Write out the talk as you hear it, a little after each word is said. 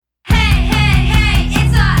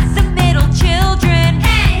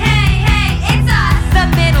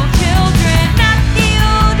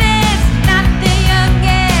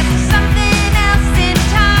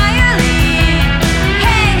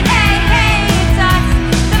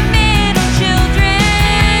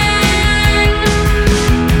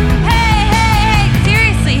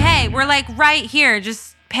right here.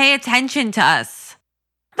 Just pay attention to us.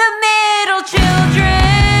 The middle children.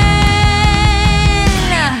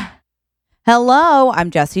 Hello,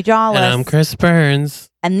 I'm Jessie Jollis. And I'm Chris Burns.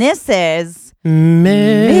 And this is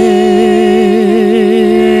Middle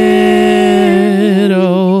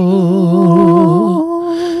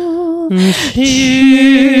Children.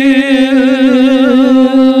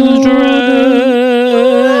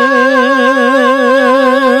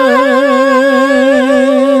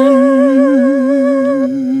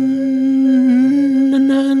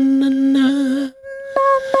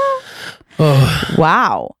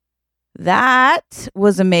 Wow. That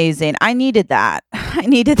was amazing. I needed that.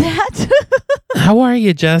 How are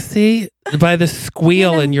you, Jessie? By the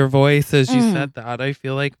squeal in your voice as you said that, I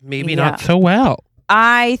feel like maybe not so well.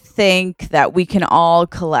 I think that we can all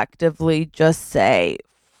collectively just say,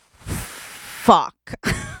 fuck.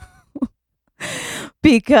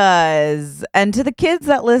 Because, and to the kids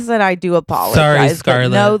that listen, I do apologize. Sorry,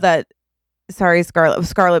 Scarlett. Know that. Sorry,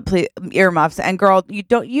 Scarlett, please, earmuffs. And girl,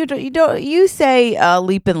 you say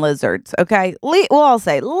leaping lizards, okay? We'll all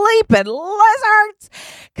say leaping lizards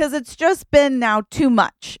because it's just been now too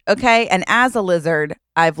much, okay? And as a lizard,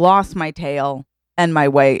 I've lost my tail and my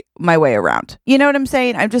way around. You know what I'm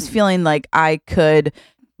saying? I'm just feeling like I could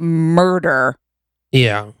murder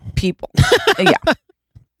people. Yeah.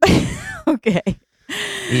 Okay.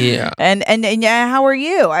 Yeah. And yeah, how are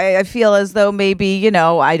you? I feel as though maybe,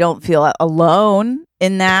 I don't feel alone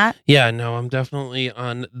in that. Yeah, no, I'm definitely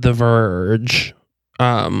on the verge.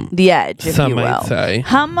 The edge, if some you will. might say.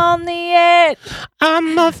 I'm on the edge.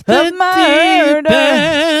 I'm off the deep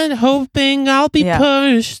end, hoping I'll be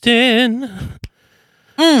pushed in.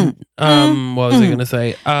 What was I gonna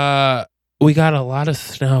say? We got a lot of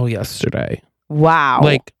snow yesterday. Wow.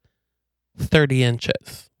 Like 30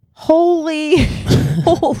 inches. Holy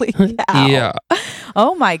cow. Yeah.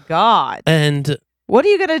 Oh my God. And what are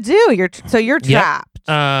you gonna do? You're trapped.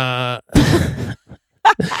 They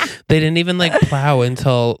didn't even plow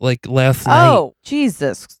until last night. Oh,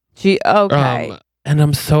 Jesus. Okay. And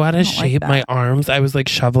I'm so out of shape. My arms, I was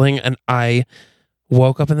shoveling and I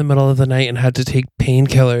woke up in the middle of the night and had to take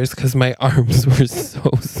painkillers because my arms were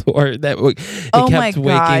so sore that it kept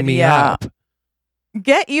waking me up.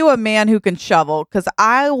 Get you a man who can shovel, because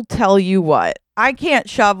I'll tell you what, I can't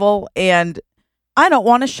shovel and I don't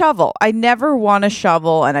want to shovel. I never want to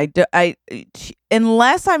shovel, and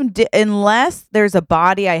unless there's a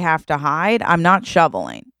body I have to hide, I'm not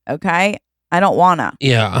shoveling. Okay, I don't wanna.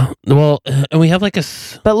 Yeah. Well, and we have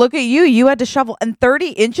But look at you. You had to shovel, and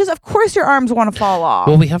 30 inches. Of course, your arms want to fall off.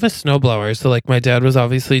 Well, we have a snowblower, so my dad was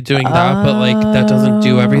obviously doing that, but that doesn't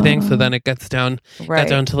do everything. So then it got down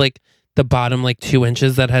to the bottom 2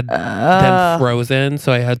 inches that had then frozen,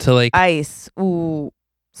 so I had to ice. Ooh,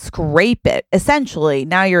 scrape it. Essentially,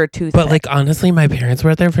 now you're a toothpick. But honestly, my parents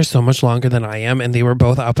were there for so much longer than I am, and they were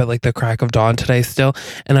both up at the crack of dawn today still.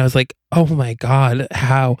 And I was like, oh my God,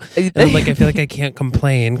 how? And I feel like I can't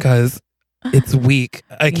complain because it's weak.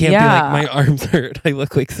 I can't be my arms hurt. I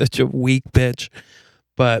look like such a weak bitch.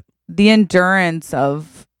 But the endurance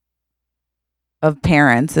of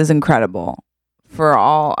parents is incredible. For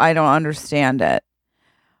all, I don't understand it.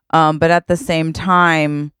 But at the same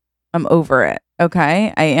time, I'm over it.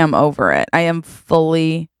 Okay? I am over it. I am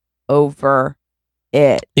fully over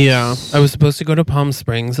it. Yeah. I was supposed to go to Palm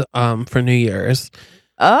Springs for New Year's.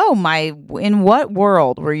 Oh my, in what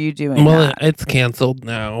world were you doing that? It's canceled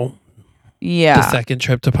now. Yeah. The second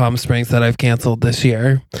trip to Palm Springs that I've canceled this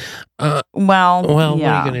year. Well, what are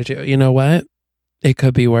you going to do? You know what? It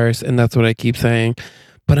could be worse, and that's what I keep saying.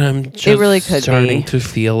 But I'm just really could starting to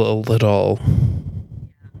feel a little...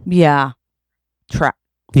 Yeah.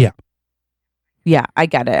 Yeah. Yeah, I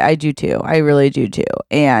get it. I do too. I really do too.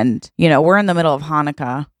 And, we're in the middle of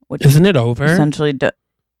Hanukkah. Which Isn't it over? Essentially,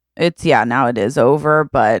 now it is over.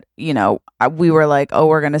 But, we were like, oh,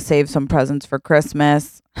 we're going to save some presents for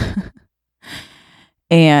Christmas.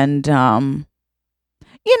 And,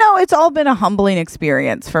 it's all been a humbling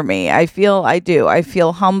experience for me. I feel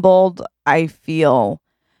humbled. I feel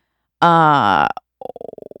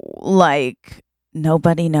like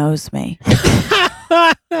nobody knows me.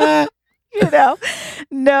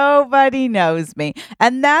 Nobody knows me.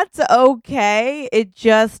 And that's okay. It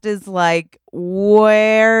just is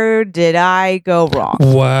where did I go wrong?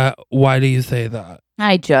 Why do you say that?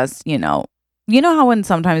 I just, you know how when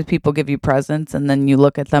sometimes people give you presents and then you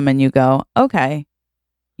look at them and you go, okay,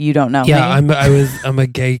 you don't know me. I'm a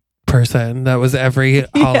gay person. That was every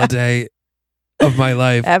holiday of my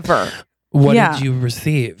life. Ever. What did you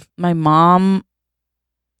receive? My mom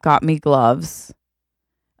got me gloves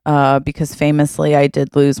because famously I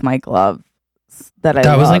did lose my glove that I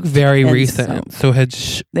That was like loved. very And recent. So had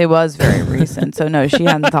it was very recent. So no, she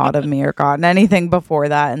hadn't thought of me or gotten anything before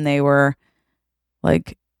that. And they were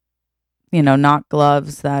like, not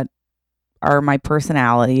gloves that are my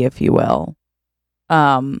personality, if you will.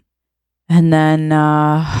 And then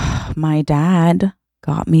my dad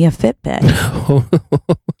got me a Fitbit.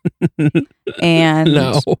 And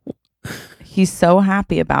no. he's so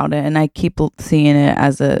happy about it. And I keep seeing it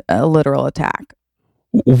as a literal attack.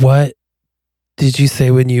 What did you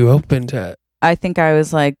say when you opened it? I think I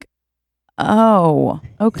was like, oh,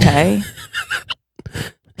 okay.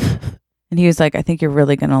 And he was like, I think you're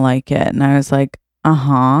really going to like it. And I was like,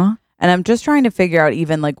 uh-huh. And I'm just trying to figure out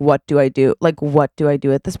even like, what do I do? Like, what do I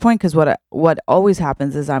do at this point? Because what always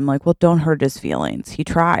happens is I'm like, well, don't hurt his feelings. He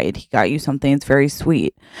tried. He got you something that's very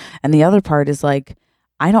sweet. And the other part is like,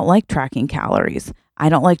 I don't like tracking calories. I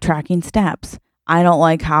don't like tracking steps. I don't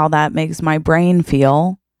like how that makes my brain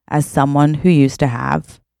feel as someone who used to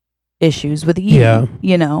have issues with eating,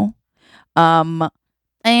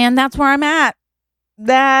 and that's where I'm at.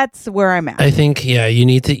 That's where I'm at. I think, you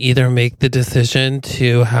need to either make the decision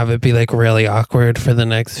to have it be like really awkward for the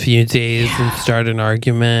next few days and start an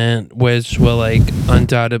argument, which will like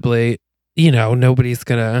undoubtedly, nobody's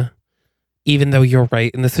gonna, even though you're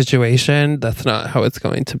right in the situation, that's not how it's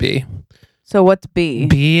going to be. So what's B?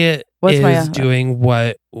 B is doing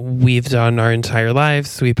what we've done our entire lives,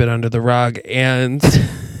 sweep it under the rug and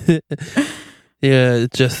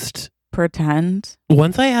just pretend.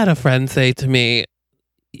 Once I had a friend say to me,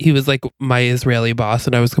 he was like my Israeli boss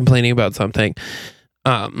and I was complaining about something.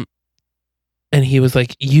 And he was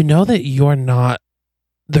like, that you're not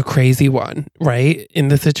the crazy one, right? In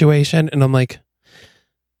the situation. And I'm like,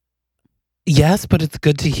 yes, but it's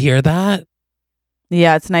good to hear that.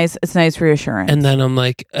 Yeah, it's nice. It's nice reassurance. And then I'm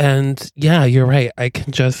like, you're right.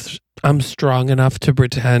 I'm strong enough to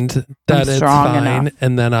pretend that it's fine. Enough.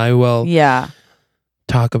 And then I will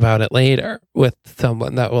talk about it later with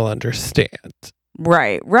someone that will understand.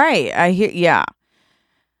 Right. I hear. Yeah.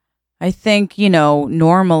 I think,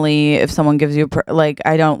 normally if someone gives you,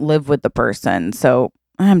 I don't live with the person. So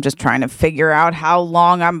I'm just trying to figure out how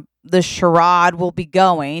long the charade will be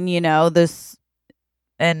going, this.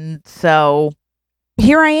 And so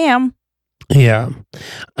here I am. Yeah.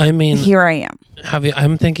 I mean, here I am.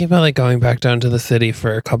 I'm thinking about like going back down to the city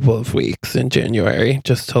for a couple of weeks in January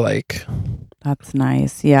just to like. That's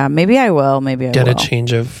nice. Yeah. Maybe I will. Get a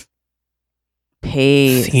change of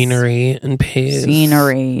pace, scenery,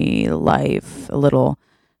 life, a little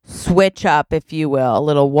switch up, if you will, a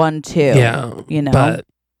little 1-2. Yeah. But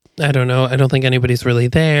I don't know. I don't think anybody's really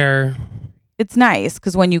there. It's nice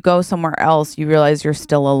because when you go somewhere else, you realize you're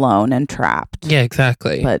still alone and trapped. Yeah,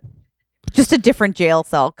 exactly. But just a different jail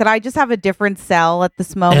cell. Could I just have a different cell at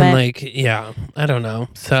this moment? And I don't know.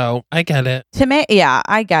 So I get it.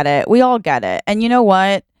 I get it. We all get it. And you know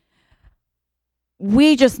what?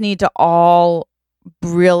 We just need to all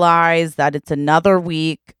realize that it's another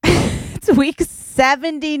week. It's week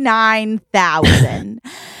 79,000.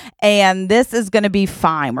 And this is going to be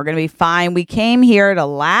fine. We're going to be fine. We came here to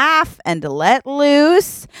laugh and to let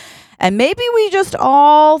loose. And maybe we just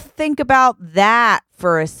all think about that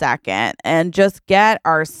for a second and just get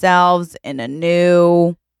ourselves in a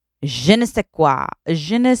new je ne sais quoi.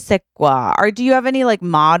 Je ne sais quoi. Or do you have any like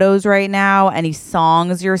mottos right now? Any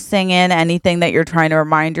songs you're singing? Anything that you're trying to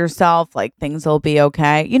remind yourself like things will be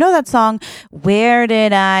okay? You know that song, Where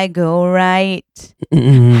Did I Go Right?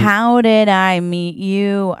 Mm-hmm. How did I meet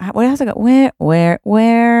you? What else I got? Where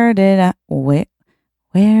did I I don't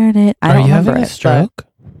Are you remember having a stroke?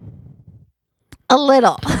 A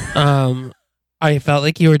little. I felt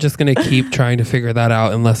like you were just going to keep trying to figure that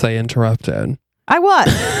out unless I interrupted. I was.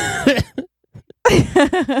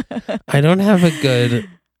 I don't have a good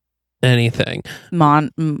anything. No.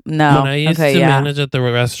 When I used to manage at the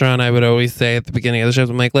restaurant, I would always say at the beginning of the shows,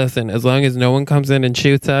 I'm like, listen, as long as no one comes in and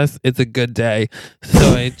shoots us, it's a good day. So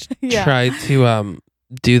I tried to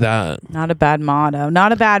do that. Not a bad motto.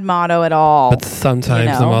 Not a bad motto at all. But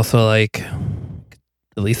sometimes I'm also like,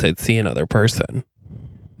 at least I'd see another person.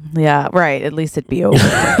 Yeah, right. At least it'd be over.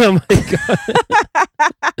 Oh my God.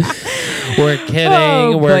 We're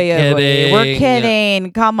kidding. We're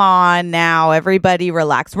kidding. Come on now. Everybody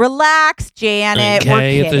relax. Relax, Janet.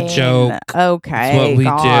 Okay, we're kidding. It's a joke. Okay. It's what we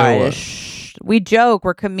do. We joke.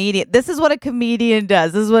 We're comedian. This is what a comedian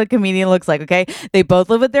does. This is what a comedian looks like. Okay. They both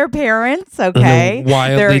live with their parents. Okay.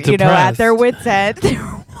 Wildly They're, at their wits' end.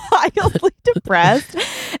 They're wildly depressed.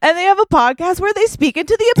 And they have a podcast where they speak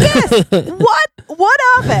into the abyss.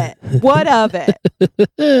 What of it?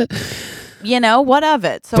 what of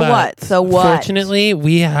it? So But what? So what? Fortunately,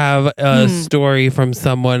 we have a story from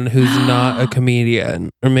someone who's not a comedian.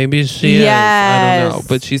 Or maybe she is. I don't know. Yes.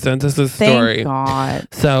 But she sent us a Thank story. God.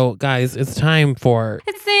 So, guys, it's time for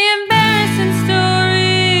It's the embarrassing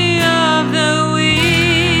story of the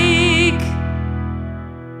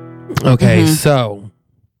week. Okay, so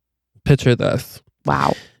picture this.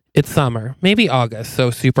 Wow. It's summer, maybe August,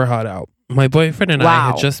 so super hot out. My boyfriend and I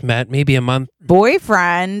Wow. had just met maybe a month.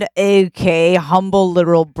 Boyfriend, aka humble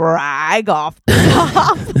little brag off the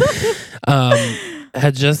top.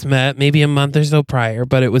 Had just met maybe a month or so prior,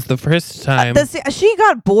 but it was the first time. She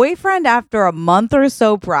got boyfriend after a month or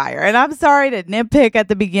so prior. And I'm sorry to nitpick at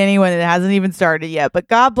the beginning when it hasn't even started yet, but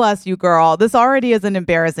God bless you, girl. This already isn't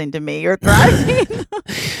embarrassing to me. You're thriving.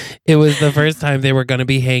 It was the first time they were going to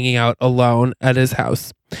be hanging out alone at his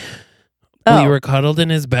house. Oh. We were cuddled in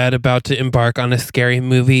his bed about to embark on a scary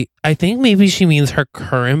movie. I think maybe she means her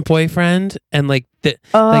current boyfriend, and like this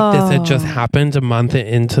had just happened a month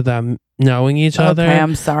into them knowing each other. Okay,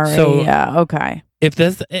 I'm sorry. So- yeah, okay. If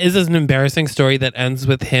this is an embarrassing story that ends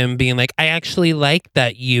with him being like, I actually like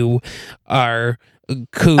that you are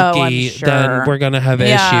kooky, sure. then we're going to have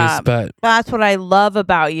Yeah. issues. But That's what I love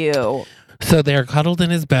about you. so they're cuddled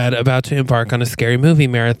in his bed about to embark on a scary movie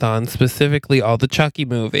marathon, specifically all the Chucky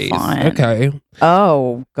movies. Fun. Okay.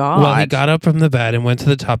 Oh, God. Well, he got up from the bed and went to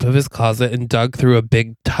the top of his closet and dug through a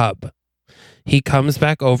big tub. He comes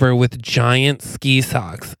back over with giant ski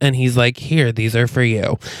socks and he's like, here, these are for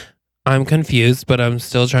you. I'm confused, but I'm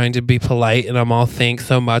still trying to be polite and I'm all thanks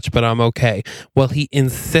so much, but I'm okay. Well, he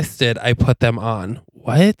insisted I put them on.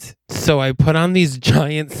 What? So I put on these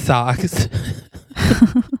giant socks.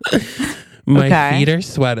 My Okay. feet are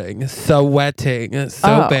sweating, sweating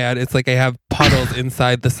so bad. It's like I have puddles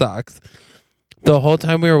inside the socks. The whole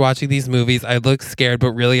time we were watching these movies, I looked scared,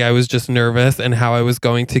 but really I was just nervous and how I was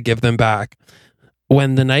going to give them back.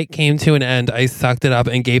 When the night came to an end, I sucked it up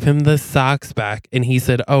and gave him the socks back. And he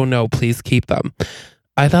said, oh no, please keep them.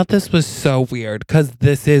 I thought this was so weird because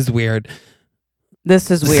this is weird. This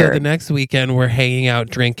is weird. So the next weekend, we're hanging out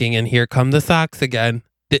drinking and here come the socks again.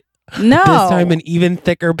 no. This time an even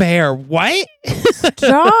thicker pair. What?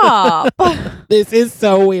 Stop. This is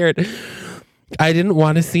so weird. I didn't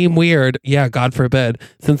want to seem weird. Yeah, God forbid.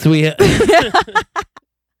 Since we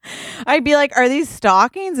I'd be like, are these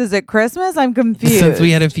stockings? Is it Christmas? I'm confused. since we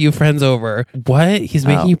had a few friends over. What? He's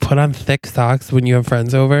making you put on thick socks when you have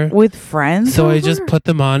friends over? With friends? So I over? just put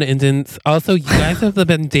them on and didn't. Also, you guys have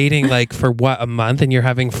been dating like for what, a month, and you're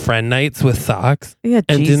having friend nights with socks Yeah,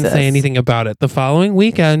 and Jesus. didn't say anything about it. The following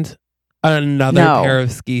weekend, another No. pair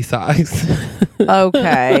of ski socks.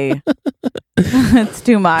 Okay. It's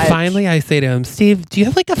too much. Finally, I say to him, Steve, do you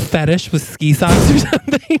have like a fetish with ski socks or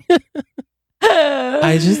something?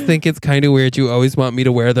 I just think it's kind of weird. You always want me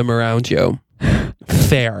to wear them around you.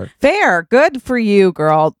 Fair. Fair. Good for you,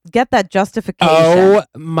 girl. Get that justification. Oh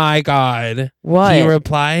my God. What? He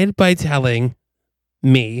replied by telling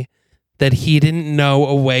me that he didn't know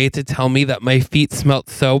a way to tell me that my feet smelt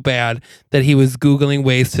so bad that he was Googling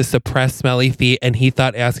ways to suppress smelly feet, and he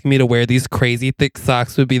thought asking me to wear these crazy thick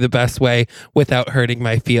socks would be the best way without hurting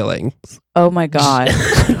my feelings. Oh my God.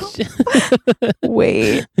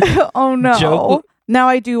 Wait. Oh no. Joke- Now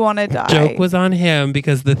I do want to die. Joke was on him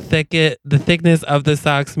because the thickness of the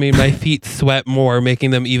socks made my feet sweat more,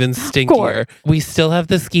 making them even stinkier. We still have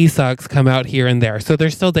the ski socks come out here and there, so they're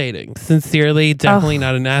still dating. Sincerely, definitely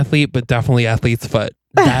not an athlete, but definitely athlete's foot.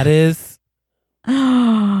 That is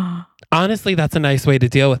honestly, that's a nice way to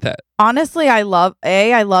deal with it. Honestly, I love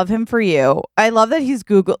him for you. I love that he's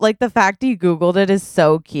Googled, like the fact he Googled it is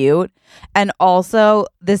so cute. And also,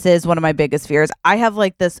 this is one of my biggest fears. I have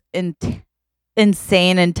like this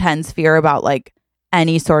insane, intense fear about like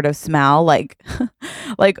any sort of smell. Like,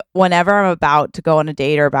 like whenever I'm about to go on a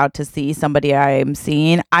date or about to see somebody I'm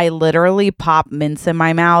seeing, I literally pop mints in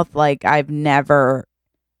my mouth like I've never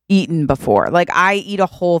eaten before. Like I eat a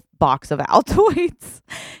whole box of Altoids.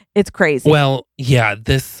 It's crazy. Well, yeah,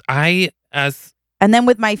 And then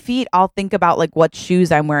with my feet, I'll think about like what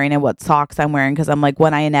shoes I'm wearing and what socks I'm wearing because I'm like,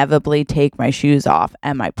 when I inevitably take my shoes off,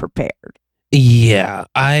 am I prepared? yeah,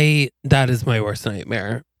 that is my worst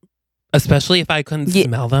nightmare. Especially if I couldn't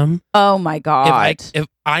smell them. Oh my God. If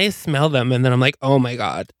I smell them and then I'm like, oh my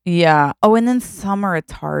God. Yeah. Oh, and then summer,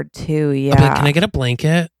 it's hard too. I'll be Yeah. like, can I get a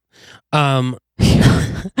blanket?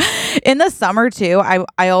 In the summer too,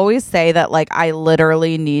 I always say that like I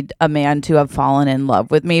literally need a man to have fallen in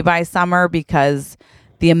love with me by summer because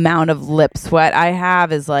the amount of lip sweat I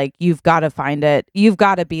have is like, you've got to find it. You've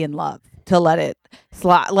got to be in love to let it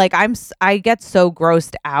slide. Like I get so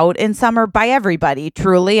grossed out in summer by everybody.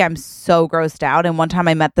 Truly, I'm so grossed out. And one time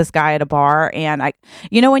I met this guy at a bar, and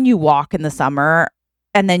when you walk in the summer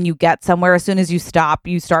and then you get somewhere, as soon as you stop,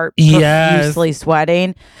 you start profusely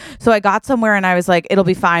sweating. So I got somewhere and I was like, it'll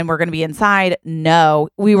be fine. We're going to be inside. No,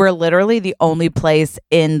 we were literally the only place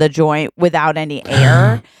in the joint without any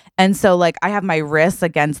air. And so like I have my wrists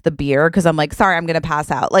against the beer because I'm like, sorry, I'm going to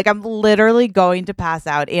pass out. Like I'm literally going to pass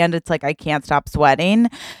out. And it's like I can't stop sweating.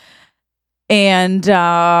 And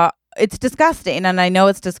it's disgusting. And I know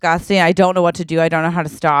it's disgusting. I don't know what to do. I don't know how to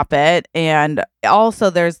stop it. And also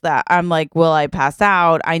there's that. I'm like, will I pass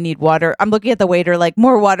out? I need water. I'm looking at the waiter like,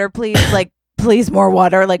 more water, please. Like, please, more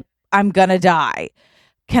water. Like, I'm going to die.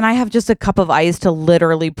 Can I have just a cup of ice to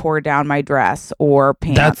literally pour down my dress or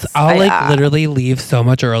pants? I'll literally leave so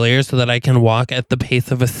much earlier so that I can walk at the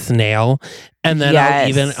pace of a snail. And then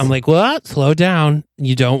I'm like, what? Slow down.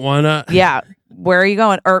 You don't want to. Yeah. Where are you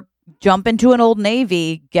going? Or jump into an Old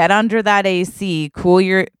Navy, get under that AC, cool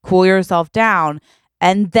yourself down,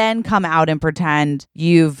 and then come out and pretend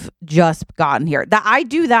you've just gotten here. I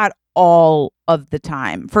do that all of the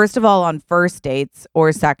time. First of all, on first dates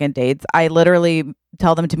or second dates, I literally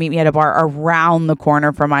tell them to meet me at a bar around the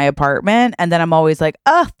corner from my apartment. And then I'm always like,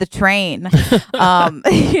 the train,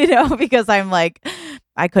 because I'm like,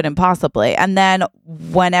 I couldn't possibly. And then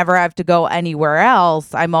whenever I have to go anywhere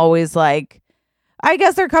else, I'm always like, I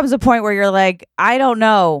guess there comes a point where you're like, I don't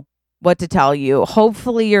know what to tell you.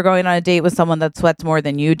 Hopefully you're going on a date with someone that sweats more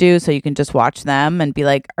than you do, so you can just watch them and be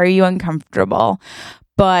like, are you uncomfortable?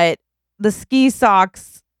 But the ski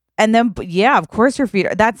socks, and then, yeah, of course your feet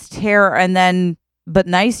that's terror. And then, but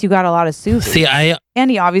nice, you got a lot of soup. See,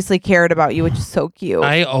 and he obviously cared about you, which is so cute.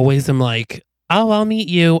 I always am like, I'll meet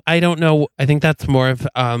you. I don't know. I think that's more of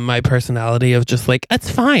my personality of just like, it's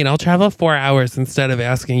fine. I'll travel 4 hours instead of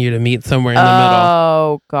asking you to meet somewhere in the middle.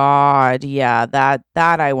 Oh, God. Yeah, that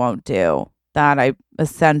I won't do. That I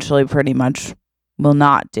essentially pretty much will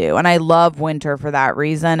not do. And I love winter for that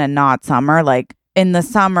reason and not summer. Like, in the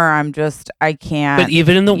summer, I can't. But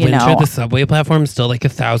even in the winter, the subway platform is still like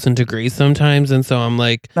 1,000 degrees sometimes. And so I'm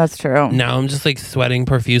like, that's true. Now I'm just like sweating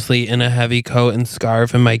profusely in a heavy coat and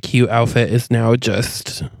scarf. And my cute outfit is now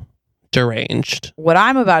just deranged. What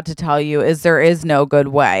I'm about to tell you is there is no good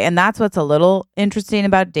way. And that's what's a little interesting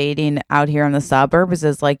about dating out here in the suburbs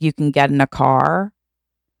is like you can get in a car.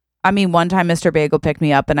 I mean, one time Mr. Bagel picked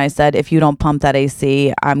me up and I said, if you don't pump that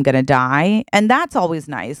AC, I'm going to die. And that's always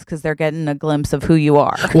nice because they're getting a glimpse of who you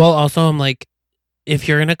are. Well, also, I'm like, if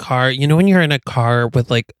you're in a car, when you're in a car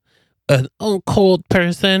with like a cold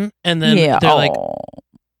person and then they're like,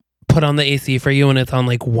 put on the AC for you and it's on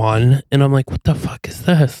like 1. And I'm like, what the fuck is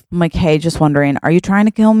this? I'm like, hey, just wondering, are you trying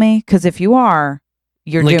to kill me? Because if you are,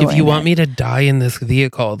 you're like, doing if you want me to die in this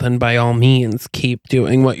vehicle, then by all means, keep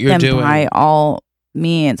doing what you're doing. By all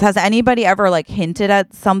means. Has anybody ever like hinted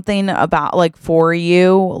at something about like for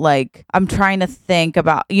you? Like I'm trying to think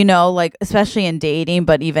about, like especially in dating,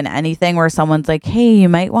 but even anything where someone's like, hey, you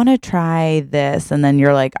might want to try this. And then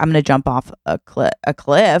you're like, I'm going to jump off a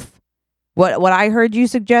cliff. What I heard you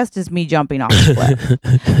suggest is me jumping off a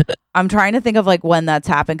cliff. I'm trying to think of like when that's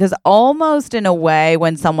happened. Because almost in a way,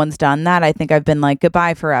 when someone's done that, I think I've been like,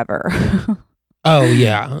 goodbye forever. Oh,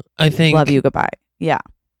 yeah. I think. Love you. Goodbye. Yeah.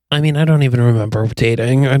 I mean, I don't even remember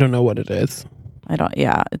dating. I don't know what it is.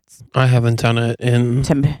 I haven't done it in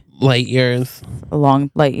light years.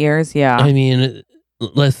 Long light years, yeah. I mean,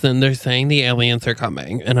 listen, they're saying the aliens are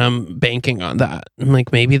coming, and I'm banking on that. I'm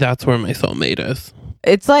like, maybe that's where my soulmate is.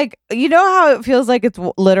 It's like, you know how it feels like it's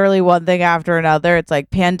literally one thing after another? It's like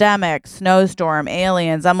pandemic, snowstorm,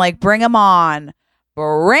 aliens. I'm like, bring them on.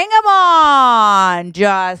 Bring them on.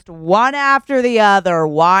 Just one after the other.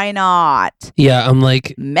 Why not? Yeah, I'm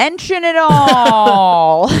like, mention it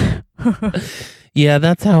all. Yeah,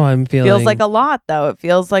 that's how I'm feeling. Feels like a lot, though. It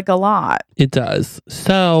feels like a lot. It does.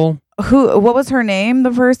 So, what was her name,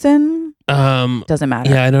 the person? Doesn't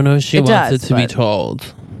matter. Yeah, I don't know if she wants it to be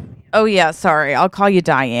told. Oh, yeah, sorry. I'll call you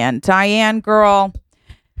Diane. Diane, girl,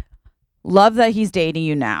 love that he's dating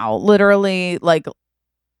you now. Literally, like,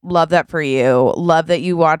 love that for you. Love that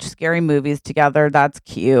you watch scary movies together. That's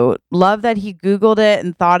cute. Love that he Googled it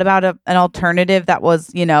and thought about an alternative that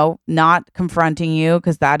was, not confronting you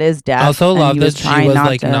because that is death. Also love that she was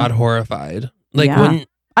like not horrified. Like when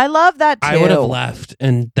I love that too. I would have left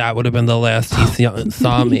and that would have been the last he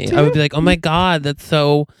saw me. I would be like, oh my God, that's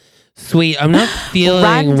so sweet. I'm not feeling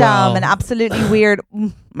random well. and absolutely weird.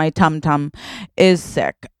 My tum is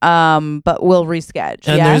sick. But we'll reschedule.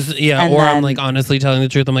 And I'm like honestly telling the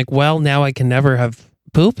truth. I'm like, well, now I can never have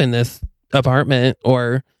poop in this apartment.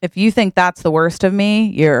 Or if you think that's the worst of me,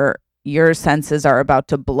 you're your senses are about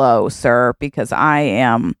to blow, sir, because I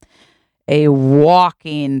am a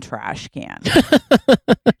walking trash can.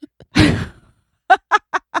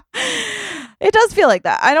 It does feel like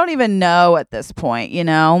that. I don't even know at this point,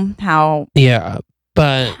 how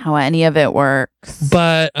but any of it works.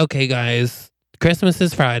 But okay, guys, Christmas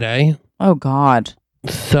is Friday. Oh God.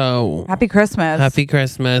 So happy Christmas. Happy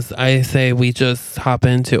Christmas. I say we just hop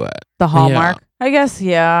into it. The Hallmark. Yeah. I guess,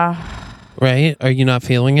 yeah. Right? Are you not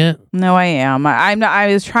feeling it? No, I am. I'm not.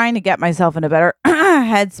 I was trying to get myself in a better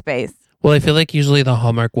headspace. Well, I feel like usually the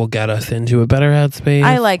Hallmark will get us into a better headspace.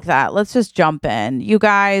 I like that. Let's just jump in. You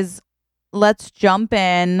guys, let's jump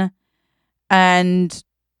in and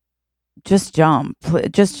just jump.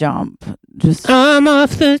 Just jump. I'm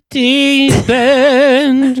off the deep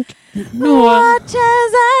end. Watch as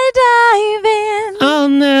I dive in. I'll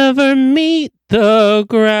never meet the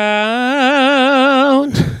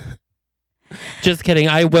ground. Just kidding.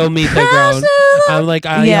 I will meet the ground. I'm like,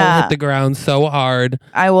 I'll hit the ground so hard.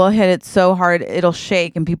 I will hit it so hard it'll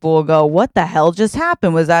shake and people will go, what the hell just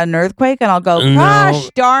happened? Was that an earthquake? And I'll go, gosh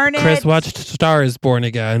darn it. Chris watched Star is Born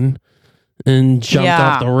again and jumped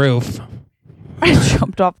off the roof. I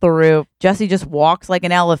jumped off the roof. Jessie just walks like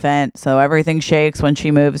an elephant, so everything shakes when she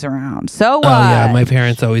moves around. So what? Oh yeah, my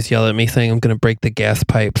parents always yell at me saying I'm going to break the gas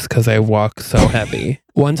pipes because I walk so heavy.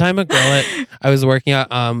 One time a girl I was working at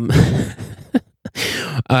one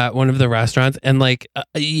of the restaurants, and like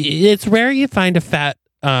it's rare you find a fat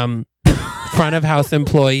front of house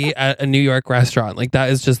employee at a New York restaurant. Like that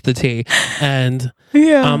is just the tea. And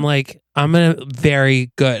I'm like, I'm very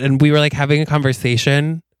good. And we were like having a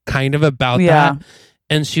conversation kind of about that.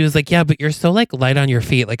 And she was like, yeah, but you're so like light on your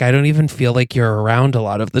feet. Like I don't even feel like you're around a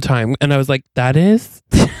lot of the time. And I was like, that is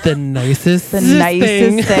the nicest thing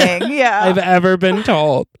I've ever been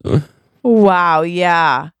told. Wow.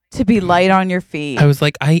 Yeah. To be light on your feet. I was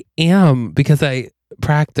like, I am, because I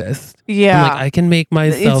practiced. Yeah. I'm like, I can make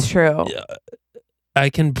myself. It's true. I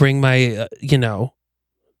can bring my,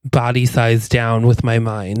 body size down with my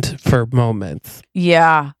mind for moments.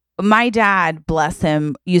 Yeah. My dad, bless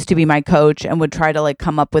him, used to be my coach and would try to like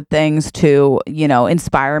come up with things to,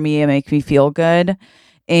 inspire me and make me feel good.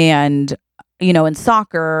 And in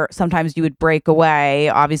soccer, sometimes you would break away.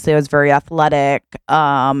 Obviously, I was very athletic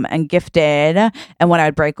and gifted. And when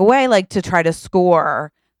I'd break away, like to try to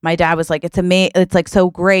score, my dad was like, it's like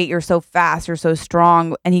so great. You're so fast. You're so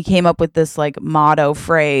strong. And he came up with this like motto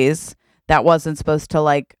phrase that wasn't supposed to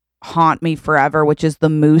like haunt me forever, which is the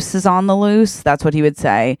moose is on the loose. That's what he would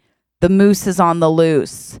say. The moose is on the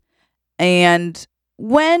loose. And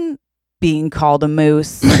when being called a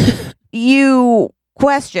moose, you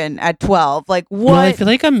question at 12, like what? Well, I feel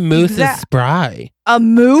like a moose is spry. A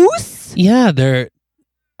moose? Yeah, they're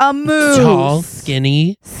a moose. Tall,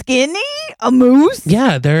 skinny. Skinny? A moose?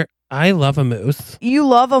 Yeah, I love a moose. You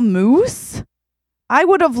love a moose? I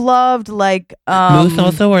would have loved like moose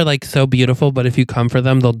also are like so beautiful, but if you come for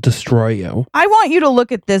them, they'll destroy you. I want you to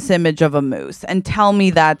look at this image of a moose and tell me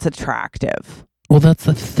that's attractive. Well, that's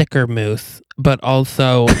a thicker moose, but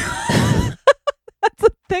also that's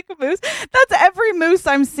a thick moose. That's every moose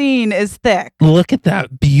I'm seeing is thick. Look at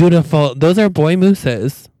that beautiful. Those are boy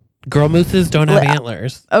mooses. Girl mooses don't have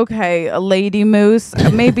antlers. Okay, a lady moose.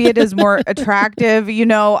 Maybe it is more attractive.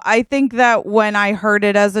 I think that when I heard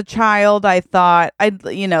it as a child, I thought I'd,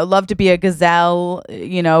 love to be a gazelle.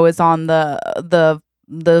 Is on the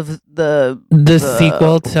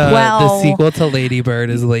sequel to Lady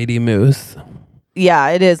Bird is Lady Moose. Yeah,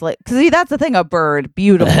 it is like, cause see, that's the thing. A bird,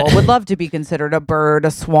 beautiful. Would love to be considered a bird,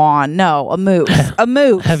 a swan. No, a moose. A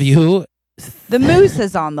moose. Have you? The moose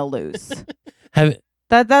is on the loose.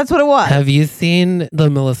 That's what it was. Have you seen the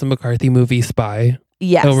Melissa McCarthy movie Spy?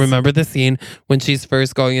 Yes. So remember the scene when she's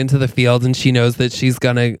first going into the field and she knows that she's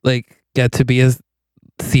gonna like get to be a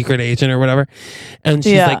secret agent or whatever, and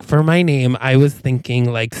she's like, for my name, I was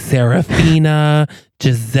thinking like Serafina,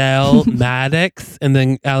 Giselle, Maddox, and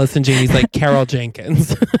then Allison Janney's like Carol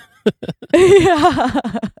Jenkins.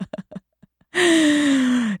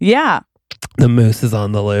 Yeah. The moose is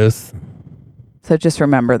on the loose. So just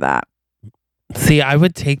remember that. See, I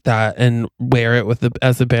would take that and wear it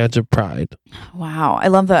as a badge of pride. Wow. I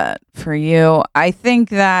love that for you. I think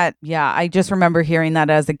that, I just remember hearing that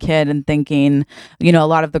as a kid and thinking, a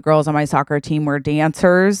lot of the girls on my soccer team were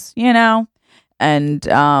dancers, and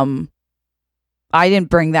I didn't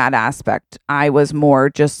bring that aspect. I was more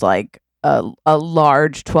just like a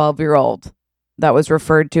large 12-year-old that was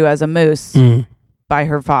referred to as a moose by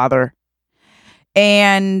her father.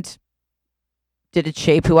 And did it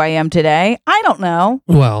shape who I am today? I don't know.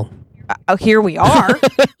 Well, here we are.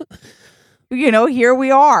 here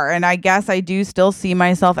we are. And I guess I do still see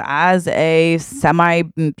myself as a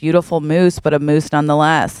semi-beautiful moose, but a moose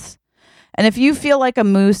nonetheless. And if you feel like a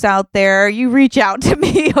moose out there, you reach out to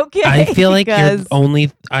me, okay? I feel like you're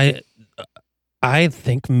only... I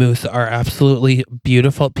think moose are absolutely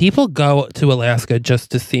beautiful. People go to Alaska just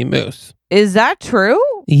to see moose. Is that true?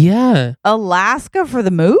 Yeah. Alaska for the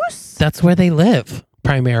moose? That's where they live,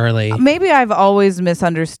 primarily. Maybe I've always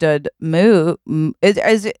misunderstood moose.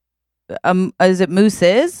 Is it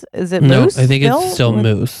mooses? Is it no, moose? I think still? it's still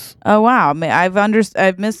moose. Oh wow! I've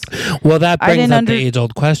missed. Well, that brings up the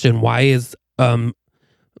age-old question: why is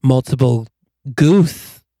multiple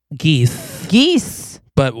geese,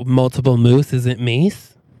 but multiple moose isn't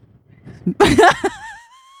meese?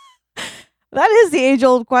 That is the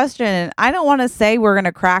age-old question. And I don't want to say we're going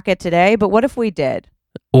to crack it today, but what if we did?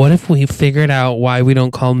 What if we figured out why we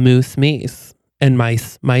don't call moose meese and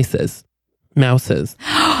mouses?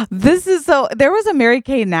 This is so... There was a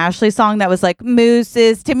Mary-Kate and Ashley song that was like,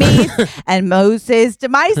 mooses to meese and Moses to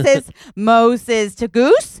mices, Moses to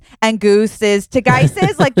goose and gooses to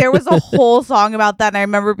geises. Like there was a whole song about that. And I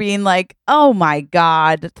remember being like, oh my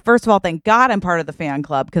God. First of all, thank God I'm part of the fan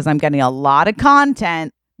club because I'm getting a lot of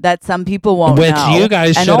content that some people won't Which know. you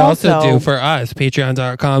guys And should also do for us.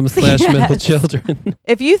 Patreon.com/middle children.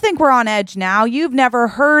 If you think we're on edge now, you've never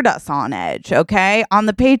heard us on edge, okay? On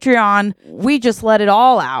the Patreon, we just let it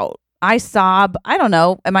all out. I sob. I don't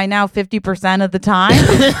know. Am I now 50% of the time?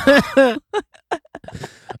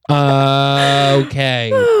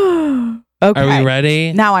 Okay. Okay. Are we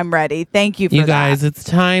ready? Now I'm ready. Thank you for you that. guys, it's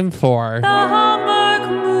time for... The Hallmark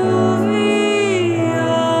movie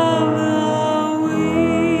of the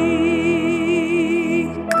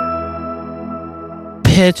week.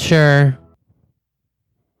 Picture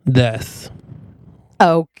this.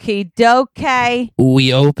 Okie dokie.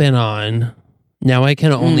 We open on... Now I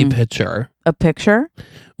can only picture. A picture?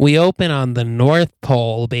 We open on the North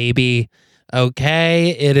Pole, baby.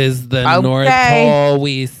 Okay? It is the North Pole.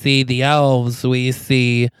 We see the elves. We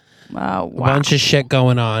see a bunch of shit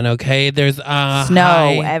going on, okay? There's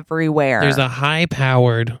snow everywhere. There's a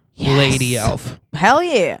high-powered lady elf. Hell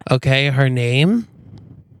yeah. Okay? Her name?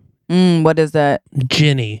 What is that?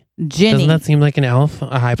 Ginny. Ginny. Doesn't that seem like an elf?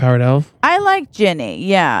 A high-powered elf? I like Ginny,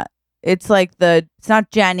 yeah. It's like it's not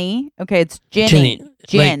Jenny. Okay, it's Ginny.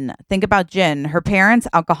 Gin. Think about gin. Her parents,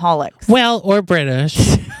 alcoholics. Well, or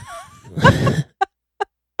British.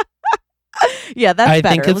 Yeah, that's I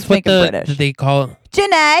better. think it's Let's what make it British. they call...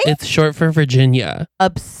 Ginny. It's short for Virginia.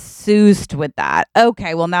 Obsessed with that.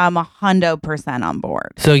 Okay, well now I'm 100% on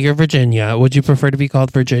board. So you're Virginia. Would you prefer to be called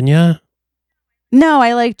Virginia? No,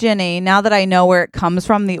 I like Ginny. Now that I know where it comes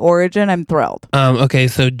from, the origin, I'm thrilled. Okay,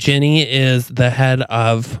 so Ginny is the head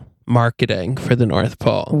of marketing for the North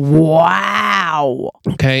Pole. Wow.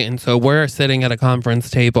 Okay, and so we're sitting at a conference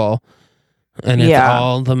table, and it's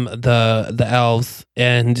all the elves,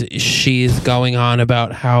 and she's going on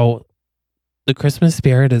about how the Christmas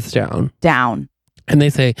spirit is down. And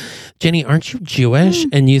they say, Ginny, aren't you Jewish?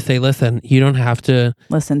 And you say, listen, you don't have to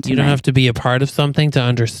listen to me. You don't have to be a part of something to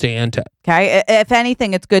understand it. Okay. If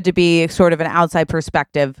anything, it's good to be sort of an outside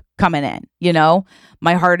perspective coming in.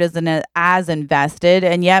 My heart isn't as invested,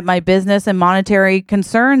 and yet my business and monetary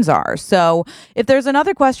concerns are. So if there's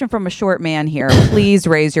another question from a short man here, please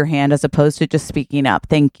raise your hand as opposed to just speaking up.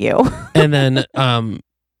 Thank you. And then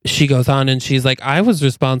she goes on and she's like, I was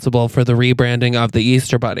responsible for the rebranding of the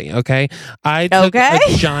Easter Bunny, okay? I took a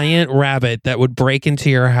giant rabbit that would break into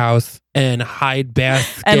your house and hide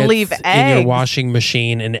baskets and leave eggs in your washing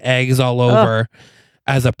machine and eggs all over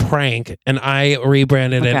as a prank, and I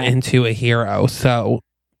rebranded it into a hero. So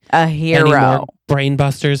a hero. Any more brain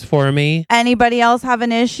busters for me? Anybody else have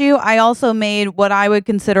an issue? I also made what I would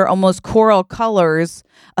consider almost coral colors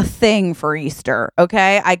a thing for Easter.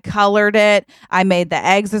 Okay. I colored it. I made the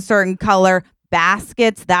eggs a certain color.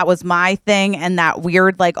 Baskets, that was my thing. And that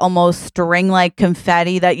weird, like almost string like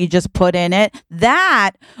confetti that you just put in it,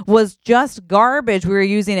 that was just garbage we were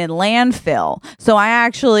using in landfill. So I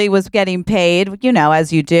actually was getting paid,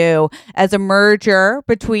 as you do, as a merger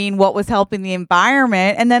between what was helping the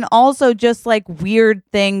environment and then also just like weird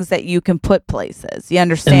things that you can put places. You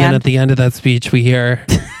understand? And then at the end of that speech, we hear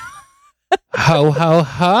ho, ho,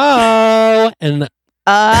 ho.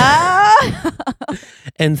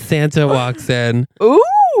 And Santa walks in.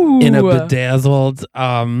 Ooh. In a bedazzled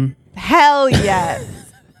hell yes.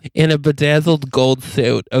 In a bedazzled gold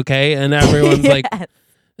suit, okay? And everyone's like,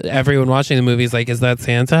 everyone watching the movie is like, is that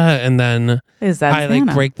Santa? And then I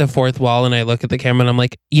like break the fourth wall and I look at the camera and I'm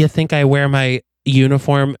like, you think I wear my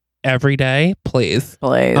uniform every day? Please.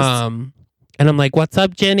 And I'm like, what's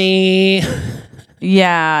up, Ginny?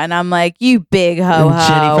 Yeah, and I'm like, you big ho And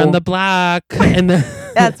Jenny ho. from the block. And then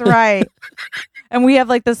That's right. And we have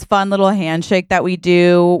like this fun little handshake that we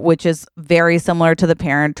do, which is very similar to the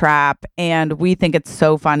Parent Trap. And we think it's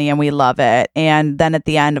so funny and we love it. And then at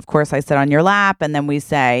the end, of course, I sit on your lap and then we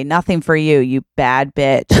say, nothing for you, you bad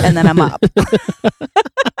bitch. And then I'm up.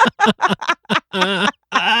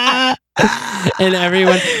 And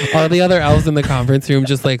everyone, all the other elves in the conference room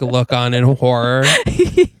just like look on in horror.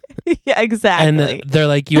 Yeah, exactly. And they're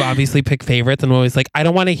like, you obviously pick favorites. And I'm always like, I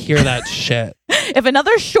don't want to hear that shit. If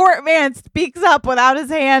another short man speaks up without his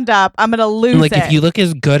hand up, I'm going to lose I'm like, it. if you look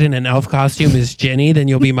as good in an elf costume as Ginny, then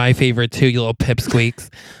you'll be my favorite too, you little pipsqueaks.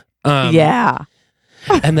 Yeah.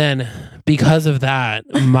 And then because of that,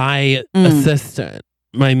 my assistant,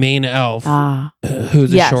 my main elf,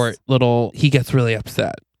 who's a short little, he gets really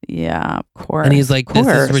upset. Yeah, of course. And he's like, this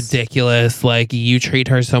is ridiculous. Like, you treat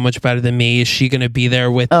her so much better than me. Is she going to be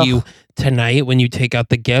there with you tonight when you take out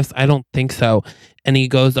the gifts? I don't think so. And he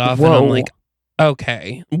goes off and I'm like,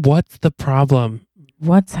 okay, what's the problem?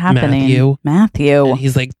 What's happening? Matthew. And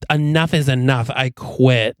he's like, enough is enough. I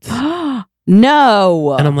quit.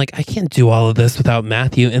 No. And I'm like, I can't do all of this without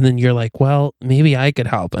Matthew. And then you're like, well, maybe I could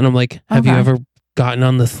help. And I'm like, have you ever gotten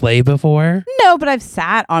on the sleigh before? No, but I've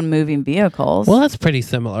sat on moving vehicles. Well, that's pretty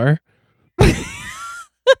similar.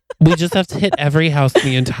 We just have to hit every house in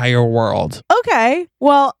the entire world. Okay.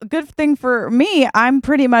 Well, good thing for me, I'm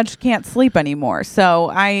pretty much can't sleep anymore.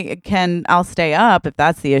 So I'll stay up if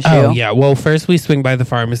that's the issue. Oh, yeah. Well, first we swing by the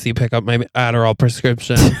pharmacy, pick up my Adderall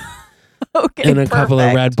prescription. Okay, and a couple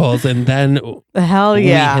of Red Bulls, and then hell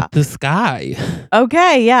yeah, we hit the sky.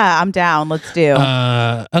 Okay, yeah, I'm down. Let's do.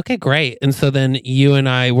 Okay, great. And so then you and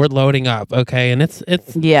we're loading up. Okay, and it's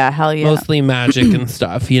yeah, hell yeah, mostly magic and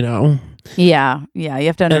stuff, you know. Yeah, you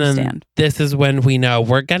have to understand. And this is when we know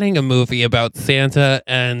we're getting a movie about Santa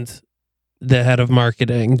and the head of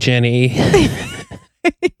marketing, Jenny.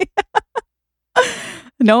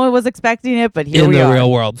 No one was expecting it, but here we are. In the real are.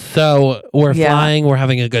 world. So we're flying. We're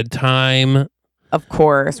having a good time. Of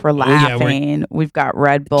course. We're laughing. We've got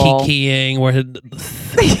Red Bull. Kikiing. We're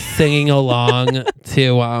singing along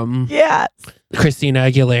to yes. Christina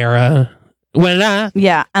Aguilera.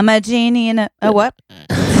 I'm a genie in a what?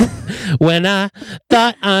 When I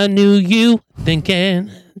thought I knew you,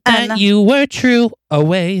 thinking that you were true,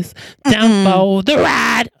 always down for the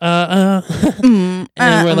ride.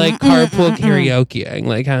 And we're like carpool karaokeing,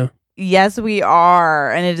 like, huh? Yes, we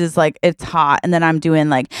are. And it is like, it's hot. And then I'm doing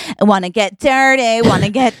like, I want to get dirty, want to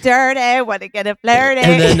get dirty, want to get it flirty.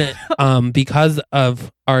 And then because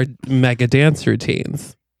of our mega dance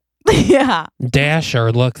routines,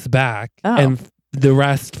 Dasher looks back and the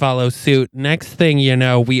rest follow suit. Next thing you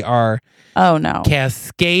know, we are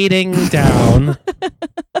cascading down.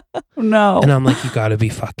 No. And I'm like, you gotta be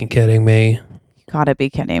fucking kidding me. Gotta be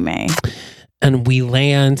kidding me. And we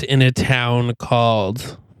land in a town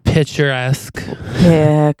called Picturesque.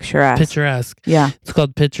 Yeah. It's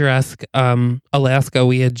called Picturesque, Alaska.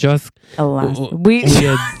 We had just we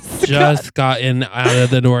had just gotten out of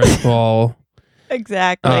the North Pole.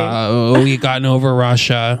 Exactly. We gotten over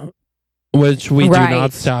Russia, which we do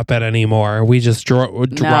not stop at anymore. We just drop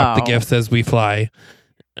the gifts as we fly.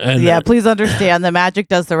 And please understand the magic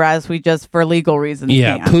does the rest. We just, for legal reasons,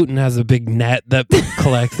 can't. Putin has a big net that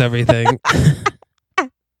collects everything.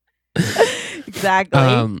 Exactly.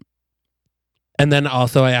 And then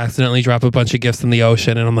also I accidentally drop a bunch of gifts in the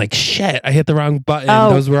ocean and I'm like, shit, I hit the wrong button.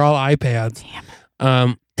 Those were all iPads.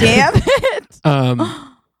 Damn it.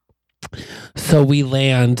 So we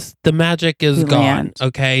land. The magic is gone.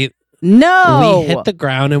 Okay. No. We hit the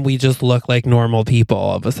ground and we just look like normal people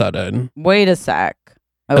all of a sudden. Wait a sec.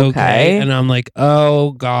 Okay. And I'm like,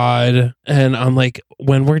 oh God. And I'm like,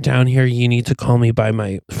 when we're down here, you need to call me by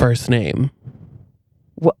my first name.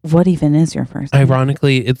 What even is your first name?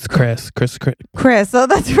 Ironically, it's Chris. Chris. Oh,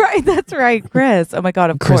 that's right. Chris. Oh my God,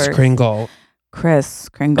 of course. Chris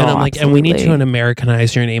Kringle. And I'm like, and we need to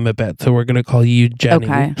Americanize your name a bit. So we're going to call you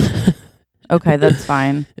Jenny. Okay, that's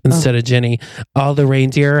fine. Instead of Jenny. All the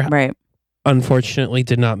reindeer, unfortunately,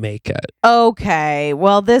 did not make it. Okay.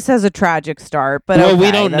 Well, this has a tragic start, but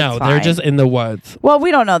we don't know. Fine. They're just in the woods. Well,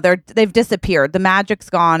 we don't know. They've disappeared. The magic's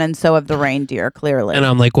gone, and so have the reindeer, clearly. And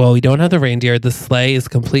I'm like, well, we don't have the reindeer. The sleigh is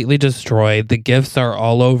completely destroyed. The gifts are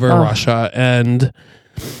all over Russia, and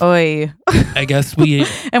Oy. I guess we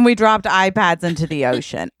dropped iPads into the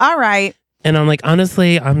ocean. All right. And I'm like,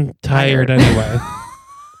 honestly, I'm tired anyway.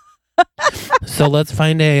 So let's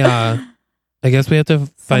find I guess we have to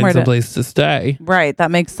find some place to stay. Right.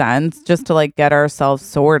 That makes sense. Just to like get ourselves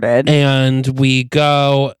sorted. And we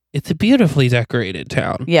go, it's a beautifully decorated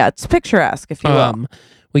town. Yeah. It's picturesque, if you will.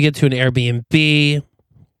 We get to an Airbnb.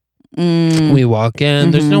 Mm, We walk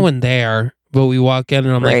in. There's no Mhm. one there, but we walk in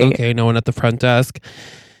and I'm Right. like, okay, no one at the front desk.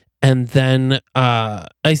 And then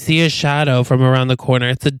I see a shadow from around the corner.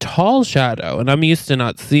 It's a tall shadow, and I'm used to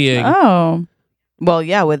not seeing oh. Well,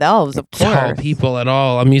 yeah, with elves, of course. tall people at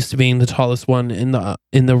all. I'm used to being the tallest one in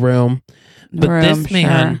the room. But this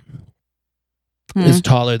man sure. is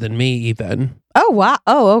taller than me even. Oh, wow.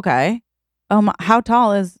 Oh, okay. How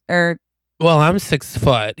tall is, Well, I'm 6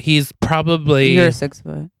 foot. He's probably you're 6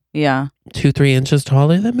 foot. Yeah. 2-3 inches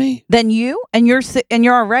taller than me. Then you, and you're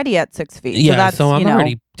already at 6 feet. Yeah, So that's, so I'm you know,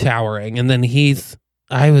 already towering. And then he's,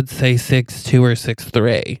 I would say 6'2" or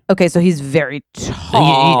 6'3". okay, so he's very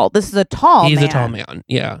tall. This is a tall He's man. a tall man.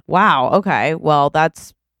 Yeah. Wow. Okay. Well,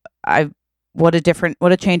 what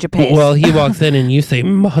a change of pace. Well, he walks in and you say,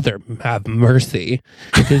 "Mother have mercy,"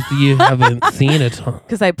 because you haven't seen it.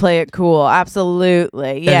 because I play it cool. Absolutely.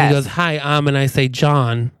 And Yes. he goes, "Hi, and I say,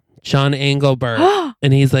 John Engelbert,"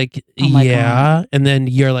 and he's like, Oh my "Yeah," and then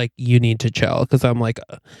you're like, "You need to chill," because I'm like,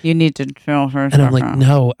 You need to chill for a and I'm like, second.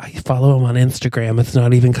 "No, I follow him on Instagram. It's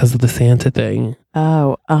not even because of the Santa thing."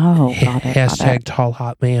 Oh, got it. got Hashtag it. tall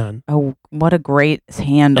hot man. Oh, what a great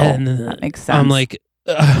handle. And That makes sense. I'm like,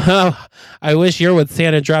 I wish you're with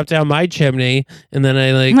Santa drop down my chimney, and then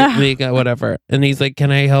I like make whatever. And he's like,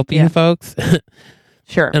 "Can I help you, Yeah. folks?"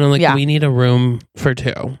 sure. And I'm like, yeah, "We need a room for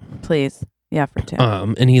 2." please. Yeah, for 2.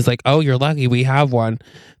 And he's like, "Oh, you're lucky. We have one.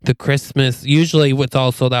 The Christmas, usually it's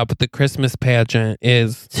all sold out, but the Christmas pageant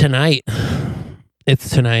is tonight." It's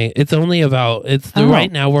tonight. It's only about,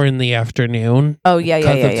 right now we're in the afternoon. Oh, yeah.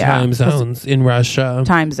 Because of time zones in Russia.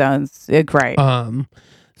 Time zones. Great.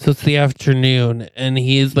 So it's the afternoon, and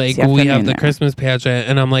he's like, It's the "We have afternoon the there. Christmas pageant,"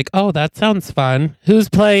 and I'm like, "Oh, that sounds fun. Who's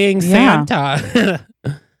playing Yeah. Santa?"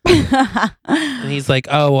 And he's like,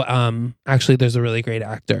 "Oh, actually, there's a really great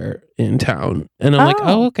actor in town," and I'm like,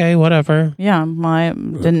 Oh. "Oh, okay, whatever." yeah, I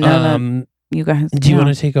didn't know that you guys. Do you want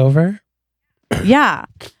to take over? Yeah.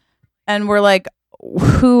 And we're like,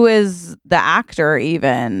 who is the actor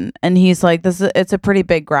even? And he's like, it's a pretty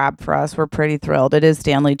big grab for us. We're pretty thrilled. It is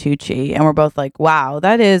Stanley Tucci. And we're both like, wow,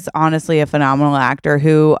 that is honestly a phenomenal actor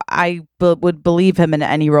who I would believe him in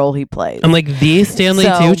any role he plays. I'm like, the Stanley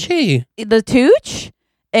So- Tucci. The Tooch?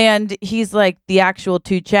 And he's like the actual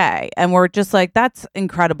Tucci. And we're just like, that's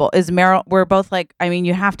incredible. Is Meryl, we're both like, I mean,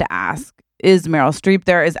 you have to ask. Is Meryl Streep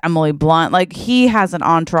there? Is Emily Blunt? Like, he has an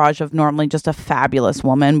entourage of normally just a fabulous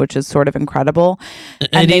woman, which is sort of incredible.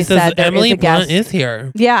 And they he says said there is Emily a Blunt guest- is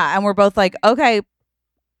here. Yeah. And we're both like, okay,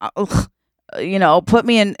 put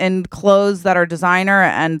me in clothes that are designer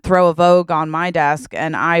and throw a Vogue on my desk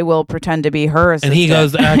and I will pretend to be her assistant. And he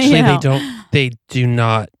goes, actually, You know? they do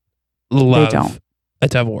not love don't. a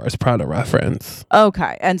Devil Wears Prada reference.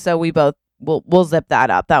 Okay. And so we both we'll zip that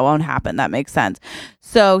up. That won't happen. That makes sense.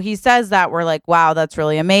 So he says that, we're like, wow, that's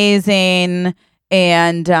really amazing.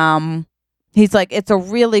 And he's like, it's a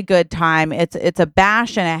really good time. It's a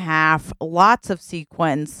bash and a half, lots of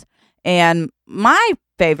sequence. And my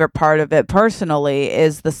favorite part of it personally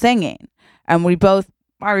is the singing. And we both,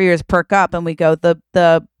 our ears perk up and we go,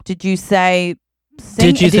 did you say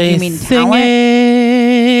sing? Did you mean talent?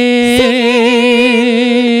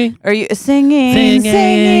 singing? Are you singing?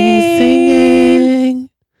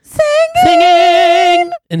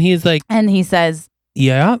 Singing. And he's like, And he says,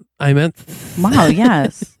 yeah, I meant. wow,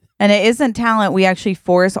 yes. And it isn't talent. We actually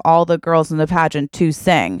force all the girls in the pageant to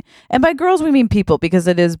sing. And by girls, we mean people, because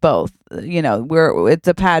it is both. It's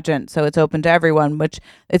a pageant, so it's open to everyone, which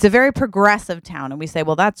it's a very progressive town. And we say,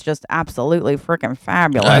 well, that's just absolutely freaking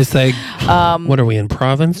fabulous. I say, Um, what are we in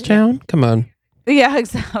Provincetown? Come on. Yeah,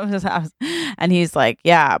 exactly. And he's like,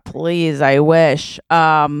 yeah, please, I wish.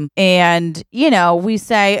 And, we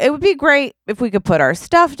say it would be great if we could put our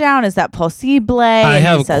stuff down. Is that possible? I And he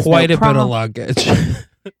have says, quite no a bit of problem. luggage.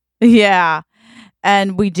 Yeah.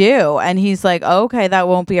 And we do. And he's like, okay, that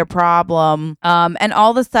won't be a problem. And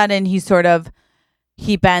all of a sudden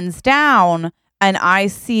he bends down and I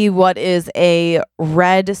see what is a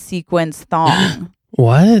red sequence thong.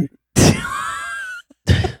 What?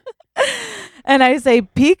 And I say,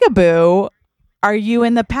 peekaboo, are you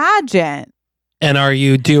in the pageant? And are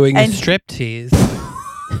you doing a And- striptease?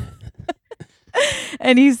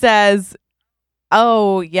 And he says,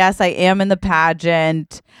 oh, yes, I am in the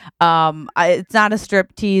pageant. It's not a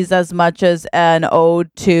striptease as much as an ode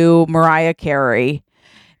to Mariah Carey.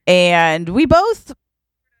 And we both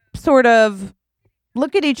sort of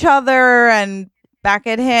look at each other and back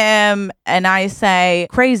at him. And I say,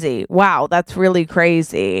 crazy. Wow, that's really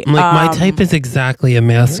crazy. I'm like, my type is exactly a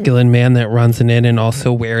masculine man that runs an inn and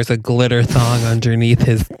also wears a glitter thong underneath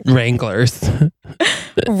his Wranglers.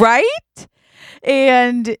 right?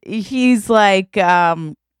 And he's like,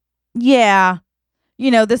 yeah,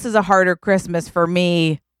 this is a harder Christmas for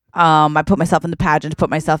me. I put myself in the pageant to put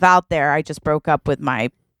myself out there. I just broke up with my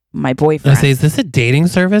boyfriend. I say, is this a dating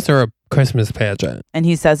service or a Christmas pageant? And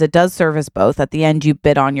he says it does service both. At the end, you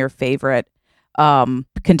bid on your favorite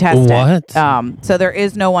contestant. What? So there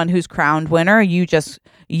is no one who's crowned winner.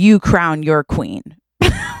 You crown your queen.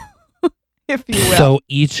 If you will. So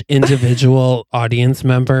each individual audience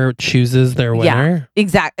member chooses their winner? Yeah,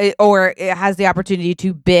 exactly. Or it has the opportunity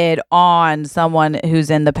to bid on someone who's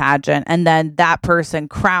in the pageant, and then that person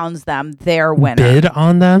crowns them their winner. Bid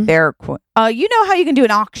on them? You know how you can do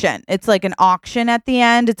an auction? It's like an auction at the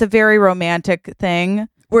end. It's a very romantic thing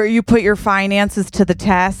where you put your finances to the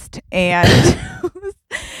test and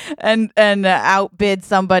and outbid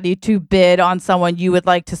somebody to bid on someone you would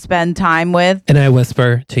like to spend time with. And I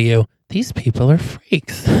whisper to you, these people are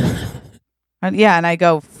freaks. And I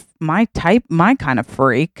go, my kind of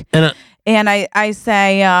freak. And I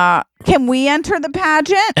say, can we enter the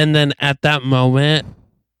pageant? And then at that moment,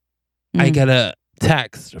 I get a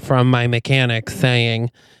text from my mechanic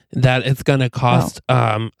saying that it's going to cost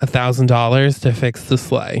 $1,000 to fix the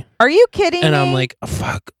sleigh. Are you kidding me? And I'm like,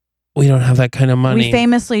 fuck, we don't have that kind of money. We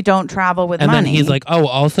famously don't travel with money. And then he's like, oh,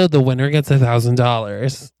 also the winner gets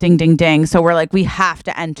 $1,000. Ding, ding, ding. So we're like, we have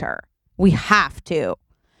to enter. We have to.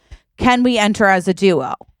 Can we enter as a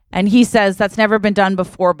duo? And he says that's never been done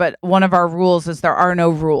before, but one of our rules is there are no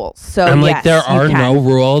rules. So I'm like, there are no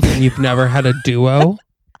rules and you've never had a duo?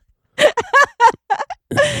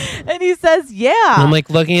 And he says, yeah. And I'm like,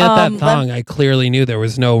 looking at that thong, I clearly knew there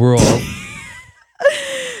was no rules.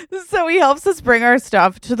 So he helps us bring our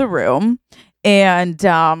stuff to the room. And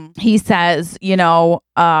he says, well,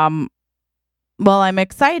 I'm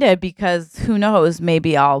excited because who knows,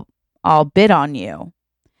 maybe I'll bid on you.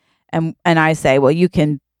 And I say, well, you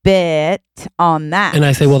can bid on that. And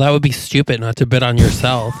I say, well, that would be stupid not to bid on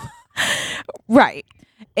yourself. Right.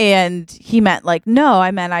 And he meant like, no,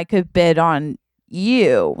 I meant I could bid on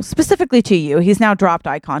you, specifically to you. He's now dropped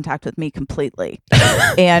eye contact with me completely.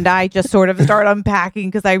 And I just sort of start unpacking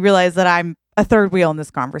because I realize that I'm a third wheel in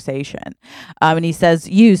this conversation. And he says,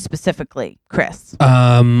 you specifically, Chris.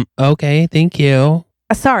 Okay, thank you.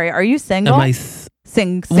 Sorry, are you single? Am I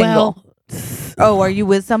single? Well, are you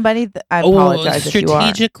with somebody? I apologize if you are.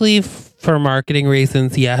 Strategically, for marketing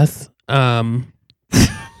reasons, yes. I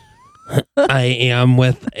am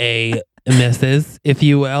with a Mrs., if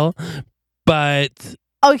you will. But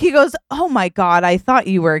he goes, oh my God, I thought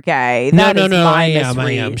you were gay. No, I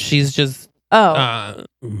am. She's just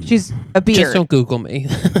she's a beard. Just don't Google me.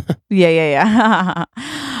 Yeah.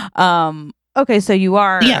 Okay, so you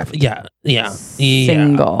are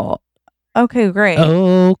single. Okay, great.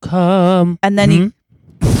 Oh, come. And then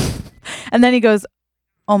he goes,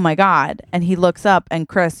 oh my God. And he looks up and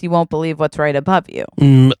Chris, you won't believe what's right above you.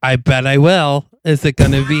 I bet I will. Is it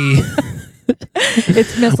going to be...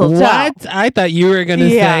 It's mistletoe. What? I thought you were going to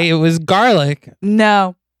say it was garlic.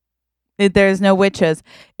 No. There's no witches.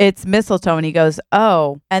 It's mistletoe. And he goes,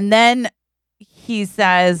 oh. And then he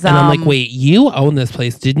says... And I'm like, wait, you own this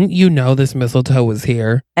place. Didn't you know this mistletoe was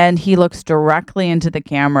here? And he looks directly into the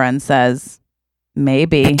camera and says,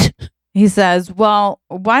 maybe. He says, well,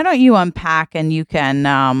 why don't you unpack and you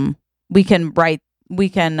can... we can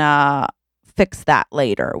fix that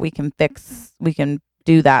later. We can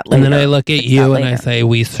do that later. And then I look at you and I say,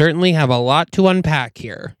 we certainly have a lot to unpack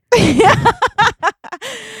here.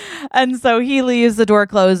 And so he leaves, the door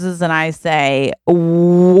closes, and I say,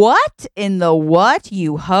 what in the what,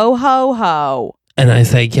 you ho, ho, ho? And I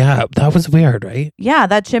say, yeah, that was weird, right? Yeah,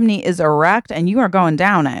 that chimney is erect and you are going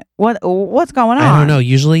down it. What's going on? I don't know.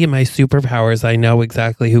 Usually in my superpowers, I know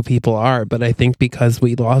exactly who people are, but I think because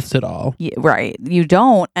we lost it all. Yeah, right. You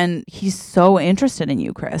don't. And he's so interested in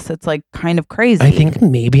you, Chris. It's like kind of crazy. I think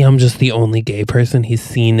maybe I'm just the only gay person he's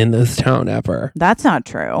seen in this town ever. That's not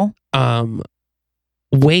true.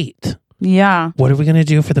 Wait. Yeah. What are we going to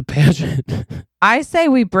do for the pageant? I say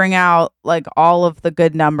we bring out like all of the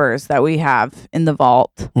good numbers that we have in the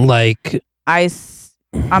vault. Like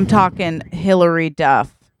I'm talking Hillary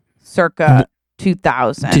Duff circa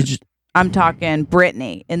 2000. I'm talking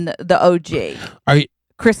Britney in the OG.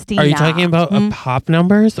 Christina. Are you talking about pop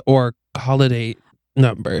numbers or holiday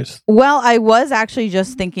numbers? Well, I was actually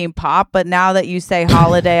just thinking pop, but now that you say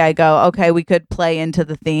holiday, I go, okay, we could play into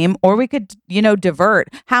the theme, or we could, divert.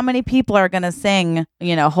 How many people are going to sing,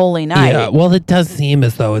 Holy Night? Yeah, well, it does seem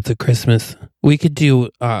as though it's a Christmas. We could do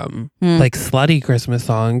like slutty Christmas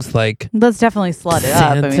songs, like let's definitely slut it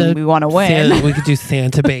up. I mean, we want to win. We could do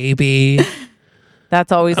Santa Baby.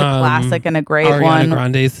 That's always a classic and a great Ariana one.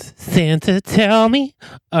 Grande's Santa, tell me,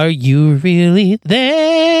 are you really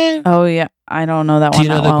there? Oh yeah, I don't know that Do one you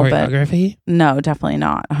know that the well, but choreography? no, definitely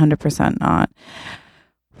not. 100% not.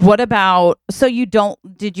 What about? So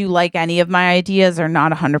did you like any of my ideas or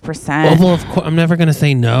not? 100%. Well, of course, I'm never gonna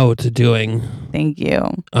say no to doing. Thank you.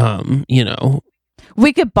 You know.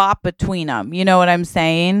 We could bop between them. You know what I'm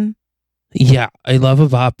saying? Yeah, I love a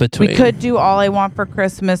bop between. We could do All I Want for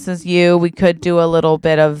Christmas Is You. We could do a little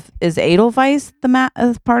bit of Is Edelweiss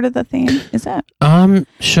as part of the theme? Is it?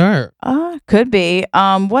 Sure. Could be.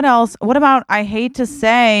 What else? What about I hate to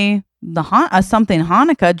say something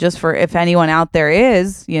Hanukkah, just for if anyone out there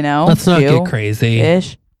is, Let's not get crazy.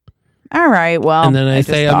 Ish. All right. Well, and then I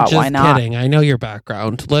say, I'm why just not? kidding. I know your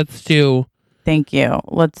background. Let's do. Thank you.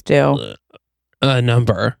 Let's do a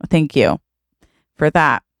number. Thank you for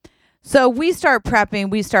that. So we start prepping,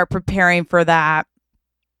 we start preparing for that.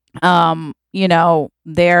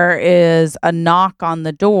 There is a knock on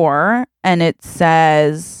the door and it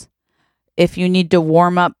says, if you need to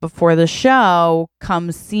warm up before the show,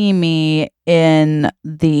 come see me in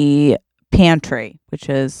the pantry, which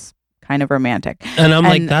is kind of romantic. And I'm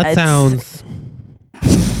like, that sounds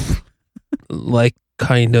like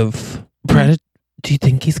kind of Do you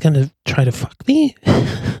think he's going to try to fuck me?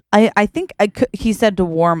 I think he said to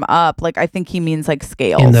warm up. Like, I think he means like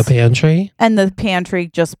scales. In the pantry? And the pantry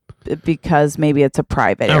just because maybe it's a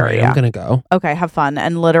private All area. right, I'm going to go. Okay, have fun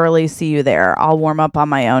and literally see you there. I'll warm up on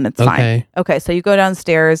my own. It's fine. Okay, so you go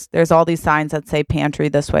downstairs. There's all these signs that say pantry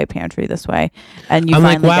this way, and you. I'm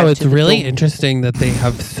like, wow, it's really interesting that they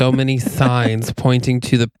have so many signs pointing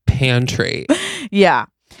to the pantry. Yeah,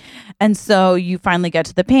 and so you finally get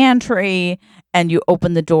to the pantry and you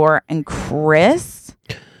open the door, and Chris,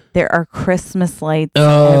 there are Christmas lights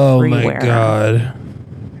everywhere. My God.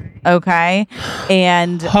 Okay,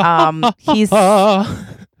 and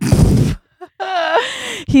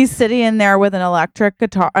he's sitting in there with an electric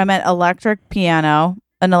guitar. I meant electric piano,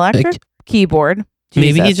 an electric keyboard.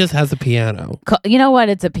 Jesus. Maybe he just has a piano. You know what?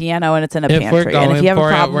 It's a piano and it's in a pantry. And if you have a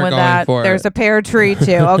problem with that, there's a pear tree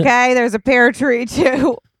too. Okay, there's a pear tree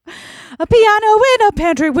too. A piano in a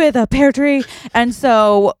pantry with a pear tree, and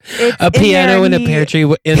so it's a piano in a pear tree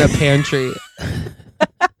in a pantry.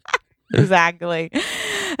 Exactly.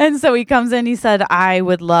 And so he comes in, he said, I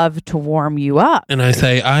would love to warm you up. And I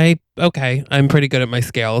say, I'm pretty good at my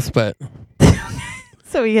scales, but.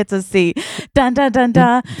 So he hits a C. Dun, dun, dun,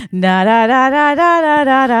 dun. Da, da, da, da, da,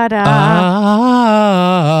 da, da, da.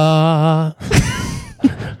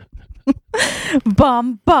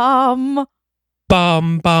 Bum, bum.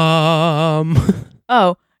 Bum, bum.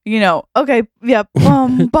 Oh. Okay, yep,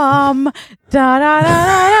 bum, bum, da, da,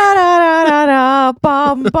 da, da, da, da, da,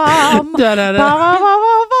 bum, bum, da, da, da.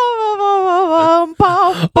 Bum,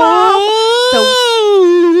 bum, bum. So,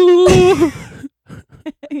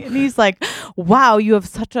 and he's like, wow, you have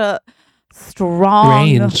such a strong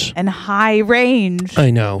range and high range. I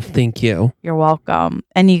know, thank you. You're welcome.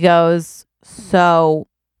 And he goes, so,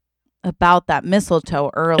 about that mistletoe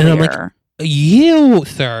earlier. And I'm like, you,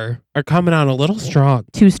 sir, are coming on a little strong.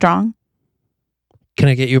 Too strong? Can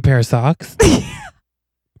I get you a pair of socks?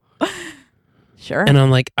 Sure. And I'm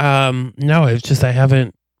like, no, I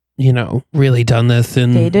haven't, really done this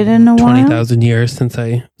in dated in a 20,000 years since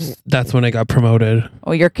that's when I got promoted.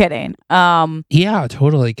 Oh, you're kidding. Yeah,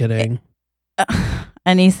 totally kidding.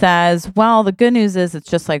 And he says, well, the good news is it's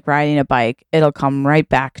just like riding a bike. It'll come right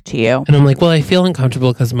back to you. And I'm like, well, I feel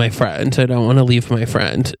uncomfortable because of my friend. I don't want to leave my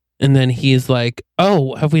friend. And then he's like,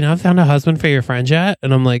 oh, have we not found a husband for your friend yet?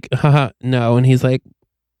 And I'm like, haha, no. And he's like,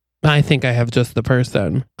 I think I have just the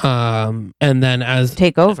person. And then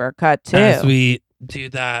take over, cut too. As we do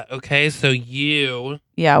that, okay, so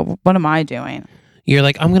yeah, what am I doing? You're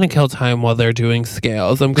like, I'm going to kill time while they're doing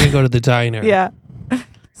scales. I'm going to go to the diner. Yeah.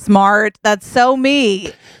 Smart. That's so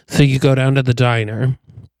me. So you go down to the diner.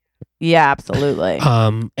 Yeah, absolutely.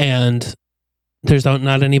 And there's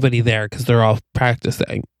not anybody there because they're all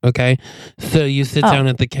practicing. Okay. So you sit down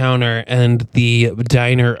at the counter and the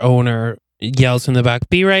diner owner yells in the back,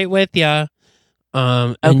 be right with ya.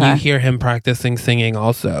 And you hear him practicing singing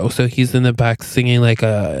also. So he's in the back singing like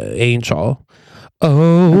a angel.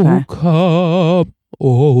 Oh, come,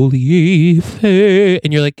 all ye fair.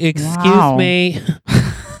 And you're like, excuse me.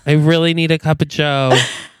 I really need a cup of Joe.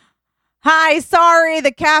 Hi, sorry,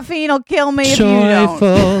 the caffeine will kill me if you don't.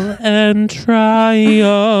 Joyful and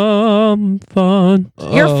triumphant.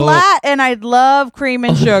 You're flat and I'd love cream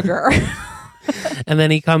and sugar. And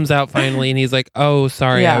then he comes out finally and he's like, oh,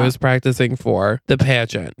 sorry, I was practicing for the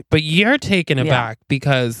pageant. But you're taken aback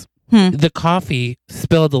because The coffee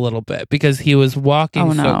spilled a little bit because he was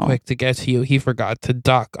walking so quick to get to you. He forgot to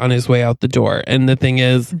duck on his way out the door. And the thing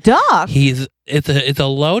is, duck. It's a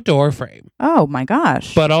low door frame. Oh my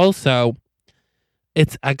gosh! But also,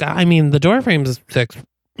 it's a guy. I mean, the door frame is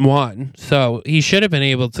 6'1", so he should have been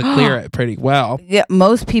able to clear it pretty well. Yeah,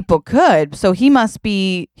 most people could. So he must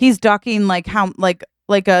be. He's ducking like how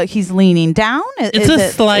he's leaning down. It's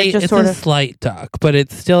a slight duck, but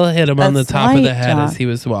it still hit him on the top of the head as he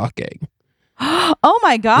was walking. Oh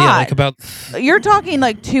my god! Yeah, like about. You're talking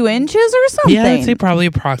like 2 inches or something. Yeah, I'd say probably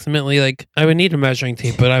approximately like I would need a measuring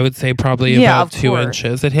tape, but I would say probably about 2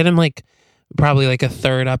 inches. It hit him like probably like a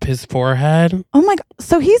third up his forehead. Oh my god!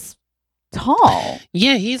 So he's tall.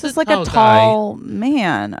 Yeah, he's just like a tall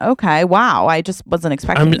man. Okay, wow. I just wasn't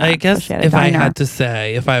expecting that. I guess if I had to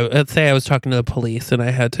say, let's say I was talking to the police and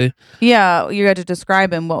I had to, yeah, you had to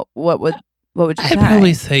describe him. What would you say? I'd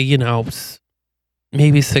probably say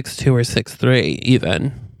maybe 6'2" or 6'3"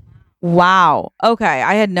 even. Wow. Okay,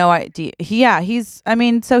 I had no idea. He's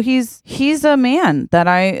a man that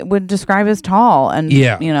I would describe as tall, and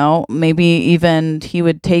maybe even he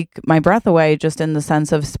would take my breath away just in the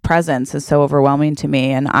sense of his presence is so overwhelming to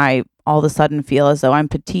me, and I all of a sudden feel as though I'm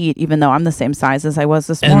petite, even though I'm the same size as I was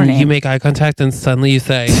this morning. And you make eye contact, and suddenly you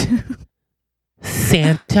say,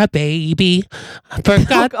 "Santa baby, I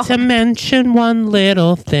forgot to mention one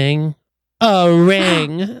little thing." A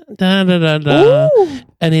ring. Da, da, da, da.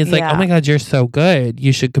 And he's like, oh my God, you're so good.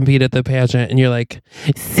 You should compete at the pageant. And you're like,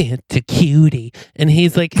 Santa cutie. And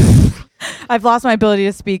he's like, I've lost my ability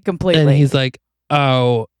to speak completely. And he's like,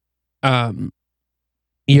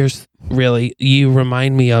 you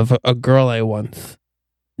remind me of a girl I once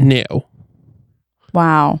knew.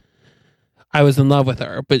 Wow. I was in love with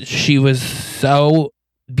her, but she was so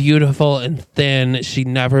beautiful and thin. She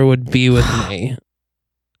never would be with me.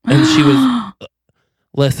 And she was,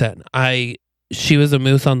 she was a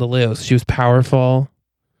moose on the loose. She was powerful.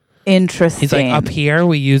 Interesting. He's like, up here,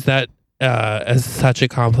 we use that as such a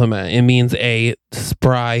compliment. It means a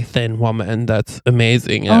spry, thin woman that's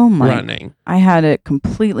amazing at running. I had it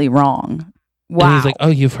completely wrong. Wow. And he's like, oh,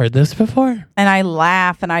 you've heard this before? And I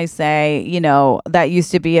laugh and I say, that used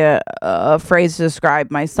to be a phrase to describe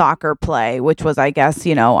my soccer play, which was, I guess,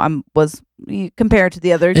 was compared to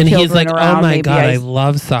the other children he's like, around. Oh my God, I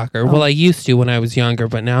love soccer. Well, I used to when I was younger,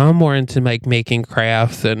 but now I'm more into like making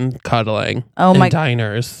crafts and cuddling.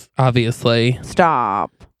 Diners, obviously.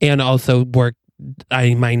 Stop. And also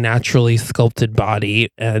my naturally sculpted body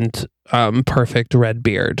and perfect red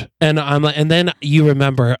beard. And I'm like, and then you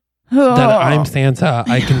remember that I'm Santa.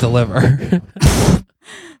 I can deliver.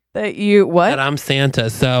 That I'm Santa.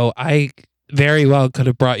 So I very well could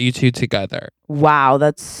have brought you two together. Wow,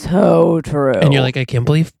 that's so true. And you're like, I can't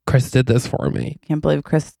believe Chris did this for me. Can't believe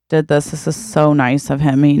Chris did this. This is so nice of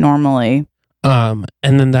him. He normally and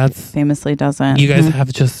then that's famously doesn't. You guys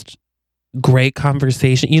have just great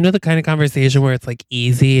conversation. You know, the kind of conversation where it's like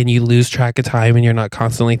easy and you lose track of time and you're not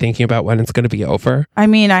constantly thinking about when it's going to be over. I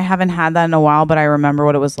mean, I haven't had that in a while, but I remember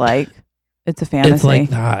what it was like. It's a fantasy. It's like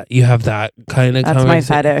that. You have that kind of That's my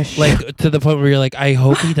fetish. Like to the point where you're like, I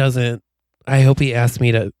hope he asks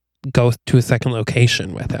me to go to a second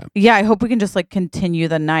location with him. Yeah, I hope we can just like continue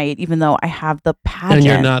the night, even though I have the pageant. And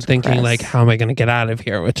you're not thinking like, how am I going to get out of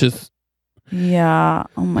here? Which is... Yeah.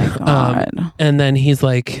 Oh my God. And then he's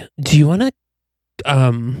like, do you want to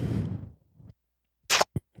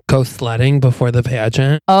go sledding before the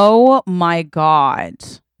pageant? Oh my God.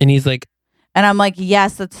 And he's like, and I'm like,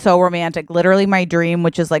 yes, that's so romantic. Literally my dream,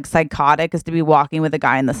 which is like psychotic, is to be walking with a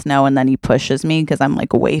guy in the snow and then he pushes me because I'm like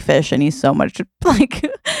wayfish and he's so much like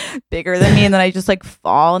bigger than me. And then I just like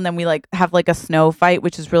fall and then we like have like a snow fight,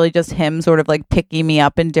 which is really just him sort of like picking me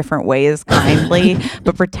up in different ways kindly,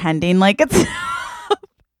 but pretending like it's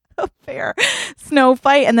a fair snow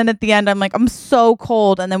fight. And then at the end, I'm like, I'm so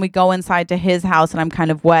cold. And then we go inside to his house and I'm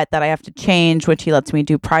kind of wet that I have to change, which he lets me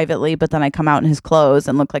do privately. But then I come out in his clothes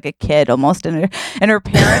and look like a kid almost in her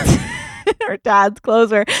parents' her dad's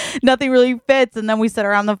clothes where nothing really fits. And then we sit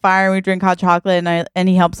around the fire and we drink hot chocolate and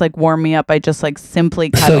he helps like warm me up by just like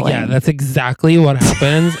simply cuddling. So yeah, that's exactly what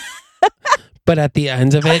happens. But at the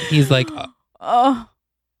end of it, he's like, the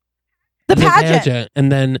pageant.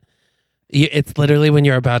 And then it's literally when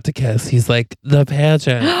you're about to kiss. He's like, the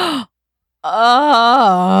pageant. And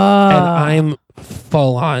I'm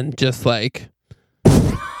full on just like,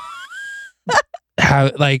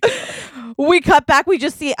 how, like. We cut back. We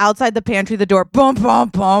just see outside the pantry, the door. Boom, boom,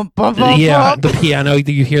 boom, boom, boom. Yeah, the piano.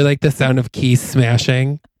 You hear like the sound of keys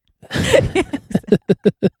smashing.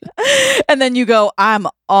 And then you go, I'm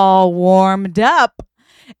all warmed up.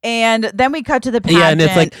 And then we cut to the pageant. Yeah, and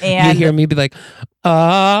it's like, you hear me be like,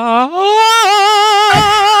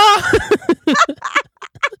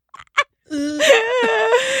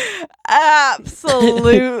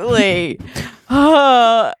 Absolutely.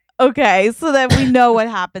 Okay, so then we know what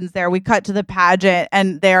happens there. We cut to the pageant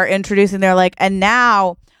and they're introducing, they're like, and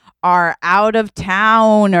now our out of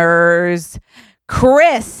towners,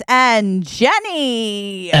 Chris and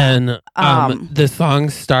Jenny. And the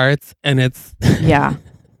song starts and it's yeah.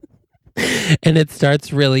 And it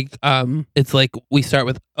starts really it's like we start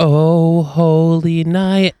with "Oh Holy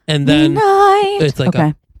Night" and then it's like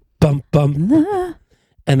a bump bump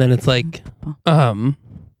and then it's like I'm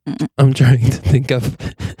trying to think of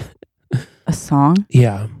a song.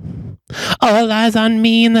 Yeah. All eyes on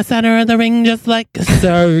me in the center of the ring, just like a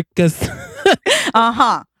circus.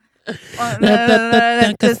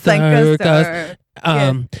 Circus.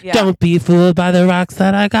 Don't be fooled by the rocks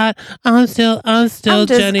that I got. I'm still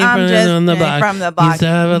Jenny from the block. From the block. Used to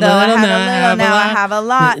have a Though little, now I have a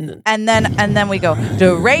lot. And then we go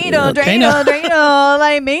dreidel, dreidel, dreidel.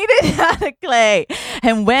 I made it out of clay,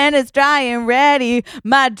 and when it's dry and ready,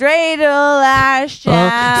 my dreidel I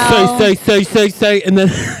shall. Say, and then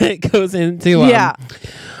it goes into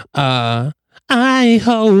I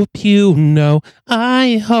hope you know.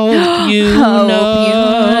 I hope you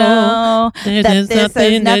know. There's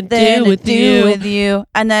nothing to do with you.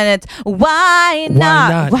 And then it's why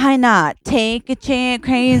not take a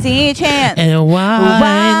crazy chance? And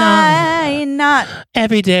why not?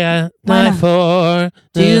 Every day I die for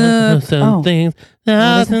some things,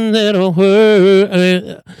 thousand little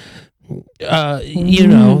words. You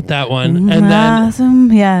know that one, and then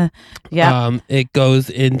it goes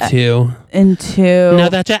into now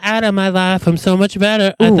that you're out of my life, I'm so much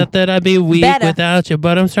better. I thought that I'd be weak without you,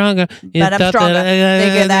 but I'm stronger. But I'm stronger.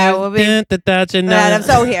 Thinking that would be but I'm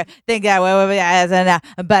so here. Thinking that would be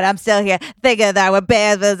but I'm still here. Thinking that would be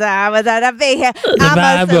I'd be here. I'm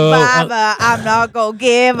a survivor. I'm not gonna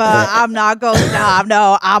give up. I'm not gonna stop.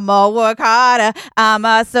 No, I'm gonna work harder. I'm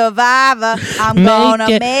a survivor. I'm gonna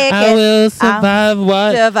make it. I will survive.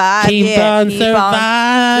 Keep on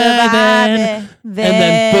surviving. And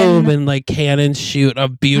then boom, and like cannons shoot a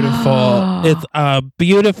beautiful it's a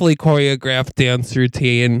beautifully choreographed dance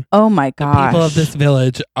routine. Oh my gosh. The people of this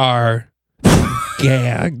village are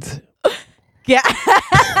gagged. Yeah.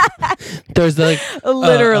 There's like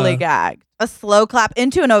literally gagged. A slow clap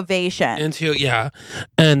into an ovation.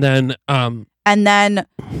 And then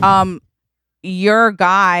your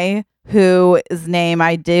guy, whose name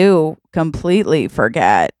I do completely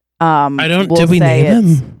forget. I don't. Did we name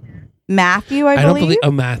him? Matthew, I don't believe.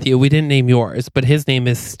 Oh, Matthew. We didn't name yours, but his name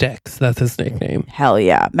is Styx. That's his nickname. Hell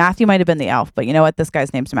yeah. Matthew might have been the elf, but you know what? This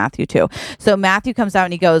guy's name's Matthew too. So Matthew comes out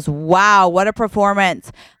and he goes, "Wow, what a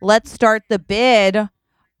performance! Let's start the bid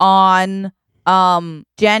on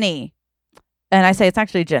Jenny." And I say it's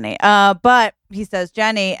actually Jenny. But he says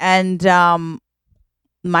Jenny, and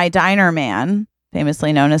my diner man,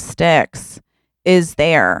 famously known as Styx, is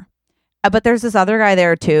there. But there's this other guy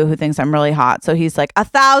there too who thinks I'm really hot. So he's like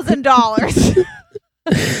 $1,000.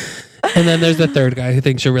 And then there's a third guy who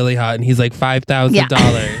thinks you're really hot, and he's like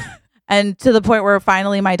 $5,000. And to the point where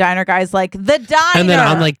finally my diner guy's like, the diner. And then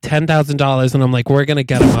I'm like $10,000, and I'm like, we're gonna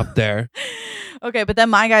get him up there. Okay, but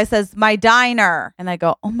then my guy says my diner, and I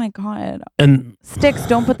go, oh my god. And Styx,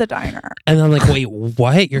 don't put the diner. And I'm like, wait,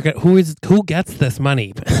 what? Who gets this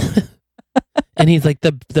money? And he's like,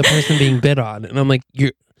 the person being bid on, and I'm like,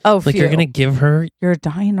 you're gonna give her your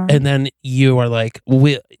diner, and then you are like,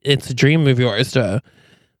 it's a dream of yours to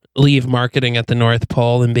leave marketing at the North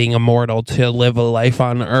Pole and being immortal to live a life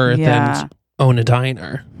on Earth and own a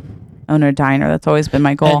diner. Own a diner. That's always been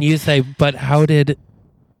my goal. And you say, but how did it,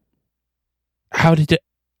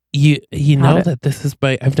 you know that this is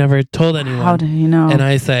I've never told anyone. How do you know? And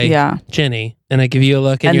I say, Jenny, and I give you a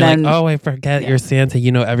look, and you're like, oh, I forget you're Santa.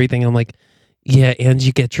 You know everything. I'm like, yeah, and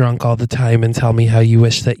you get drunk all the time and tell me how you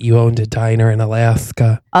wish that you owned a diner in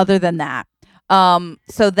Alaska. Other than that.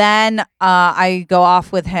 So then I go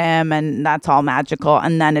off with him, and that's all magical.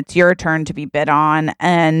 And then it's your turn to be bid on.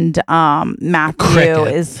 And Matthew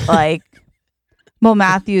is like, well,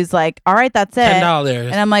 Matthew's like, all right, that's it.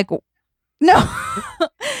 $10. And I'm like, no.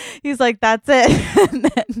 He's like, that's it. And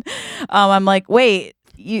then I'm like, wait,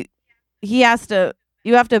 you have to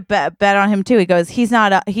bet on him too. He goes, he's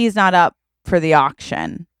not up for the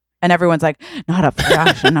auction. And everyone's like, not up for the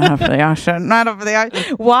auction, not up for the auction, not up for the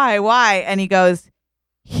auction. Why? And he goes,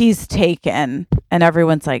 he's taken. And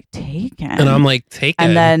everyone's like, taken? And I'm like, taken?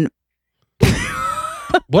 And then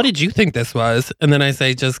what did you think this was? And then I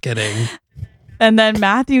say, just kidding. And then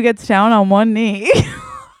Matthew gets down on one knee.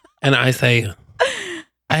 And I say,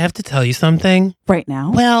 I have to tell you something. Right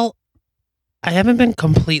now? Well, I haven't been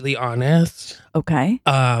completely honest. Okay.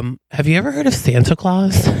 Have you ever heard of Santa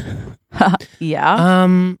Claus?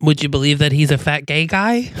 Yeah. Would you believe that he's a fat gay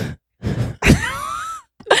guy?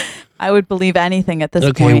 I would believe anything at this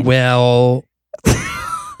Okay, point. well,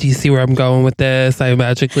 do you see where I'm going with this? I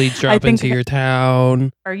magically drop into your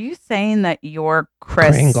town. Are you saying that you're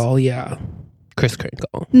Chris Kringle, yeah. Chris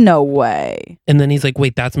Kringle. No way. And then he's like,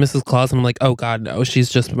 wait, that's Mrs. Claus? And I'm like, oh God, no, she's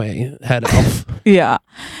just my head elf. Yeah.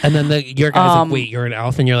 And then your guy's like, wait, you're an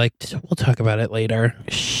elf? And you're like, we'll talk about it later.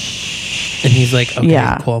 Shh. And he's like, okay,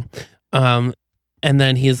 Yeah. cool. And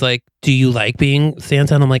then he's like, do you like being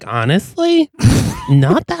Santa? And I'm like, honestly,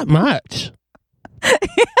 not that much.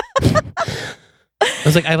 I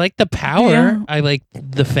was like, I like the power. Yeah. I like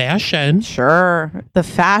the fashion. Sure. The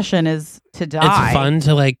fashion is to die. It's fun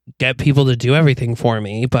to like get people to do everything for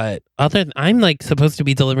me. But I'm like supposed to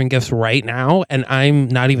be delivering gifts right now. And I'm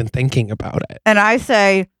not even thinking about it. And I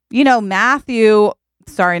say, Matthew,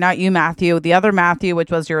 sorry, not you, Matthew, the other Matthew,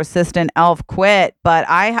 which was your assistant elf, quit. But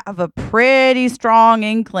I have a pretty strong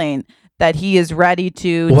inkling that he is ready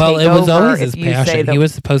to take over. Well, it was always his if you say passion. He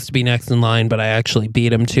was supposed to be next in line, but I actually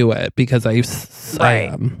beat him to it because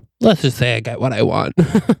let's just say I get what I want.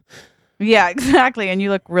 Yeah, exactly. And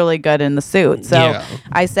you look really good in the suit. So Yeah.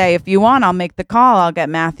 I say, if you want, I'll make the call. I'll get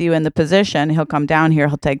Matthew in the position. He'll come down here.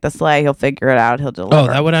 He'll take the sleigh. He'll figure it out. He'll deliver. Oh,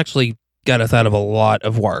 that would actually get us out of a lot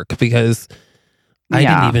of work because I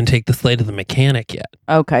didn't even take the sleigh to the mechanic yet.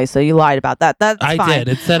 Okay, so you lied about that. That's I fine. did.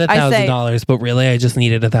 It said $1,000, but really I just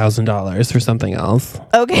needed $1,000 for something else.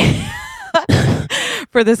 Okay.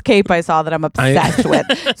 For this cape I saw that I'm obsessed with.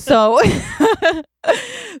 So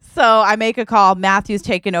I make a call. Matthew's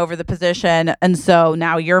taken over the position. And so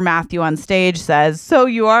now your Matthew on stage says, so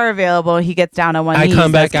you are available. He gets down on one knee. I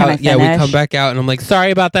come back says, out. Yeah, we come back out and I'm like,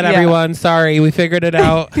 sorry about that, everyone. Sorry, we figured it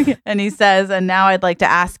out. And he says, and now I'd like to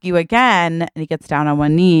ask you again. And he gets down on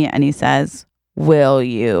one knee and he says, will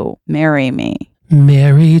you marry me?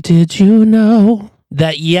 Mary, did you know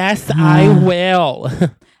that yes, I will?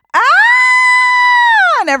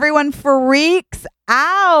 And everyone freaks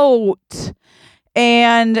out.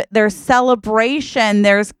 And there's celebration,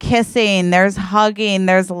 there's kissing, there's hugging,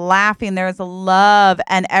 there's laughing, there's love,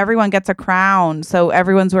 and everyone gets a crown. So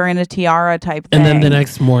everyone's wearing a tiara type thing. And then the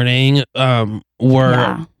next morning,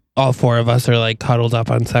 we're all four of us are like cuddled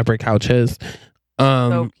up on separate couches,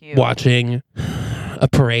 So cute. watching a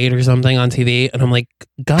parade or something on TV. And I'm like,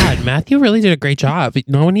 God, Matthew really did a great job.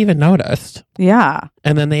 No one even noticed. Yeah.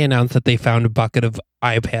 And then they announced that they found a bucket of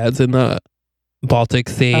iPads in the Baltic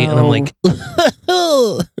Sea. And I'm like,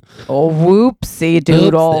 oh, whoopsie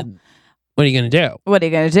doodle. Oops. What are you going to do? What are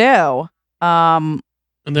you going to do? And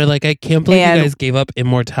they're like, I can't believe you guys gave up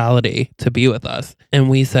immortality to be with us. And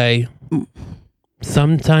we say,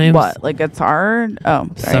 sometimes. What? Like it's hard? Oh,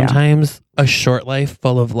 sorry, sometimes a short life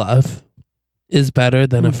full of love is better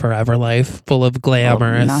than a forever life full of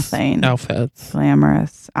glamorous outfits.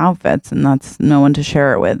 Glamorous outfits. And that's no one to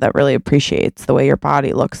share it with that really appreciates the way your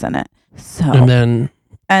body looks in it. So,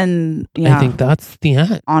 and yeah, I think that's the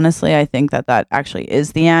end. Honestly, I think that actually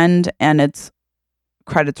is the end, and it's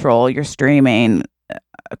credits roll. You're streaming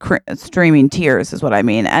tears is what I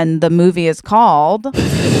mean, and the movie is called.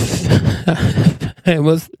 I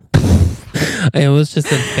almost just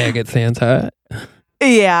said faggot Santa.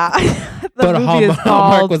 Yeah, but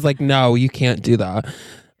Hallmark was like, no, you can't do that.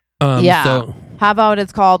 So, how about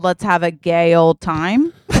it's called Let's Have a Gay Old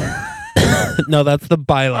Time? No, that's the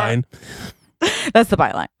byline. That's the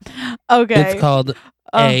byline. Okay. It's called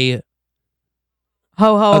a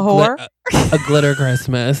ho whore. A glitter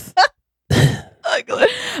Christmas.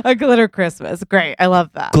 A glitter Christmas. Great. I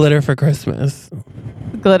love that. Glitter for Christmas.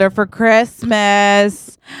 Glitter for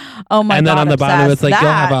Christmas. Oh my god. And then on the bottom it's like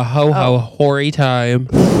you'll have a hoary time.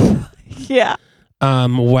 Yeah.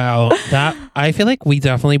 Wow. That I feel like we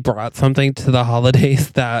definitely brought something to the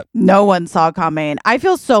holidays that no one saw coming. I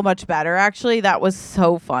feel so much better actually. That was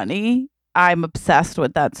so funny. I'm obsessed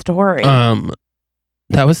with that story.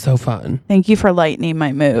 That was so fun. Thank you for lightening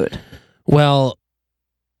my mood. Well,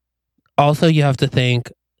 also you have to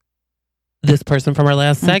thank this person from our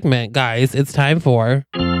last segment, guys. It's time for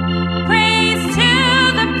Praise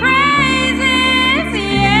to the praises,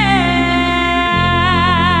 yeah.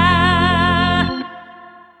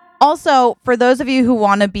 Also, for those of you who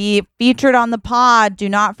want to be featured on the pod, do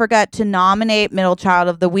not forget to nominate Middle Child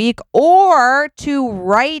of the Week or to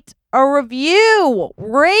write a review.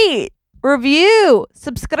 Rate, review,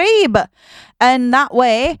 subscribe. And that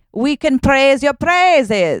way we can praise your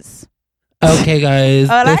praises. Okay, guys.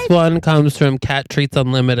 All right. This one comes from Cat Treats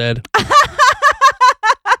Unlimited.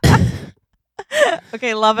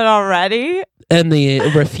 Okay, love it already. And they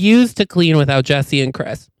refuse to clean without Jesse and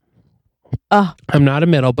Chris. I'm not a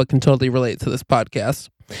middle, but can totally relate to this podcast.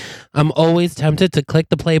 I'm always tempted to click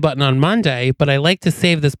the play button on Monday, but I like to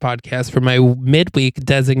save this podcast for my midweek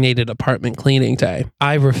designated apartment cleaning day.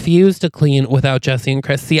 I refuse to clean without Jesse and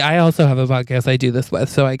Chris. See, I also have a podcast I do this with,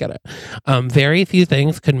 so I get it. Very few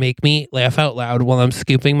things could make me laugh out loud while I'm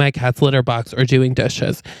scooping my cat's litter box or doing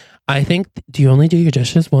dishes. I think, do you only do your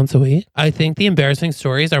dishes once a week? I think the embarrassing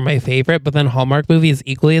stories are my favorite, but then Hallmark movie is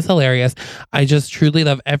equally as hilarious. I just truly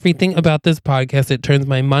love everything about this podcast. It turns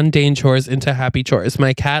my mundane chores into happy chores.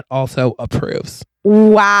 My cat also approves.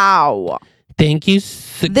 Wow. Thank you.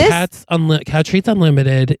 Cat Treats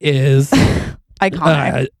Unlimited is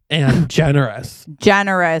iconic and generous.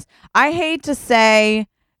 Generous. I hate to say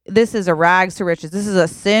this is a rags to riches. This is a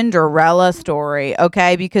Cinderella story,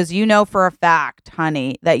 okay? Because you know for a fact,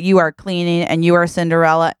 honey, that you are cleaning and you are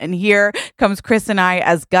Cinderella. And here comes Chris and I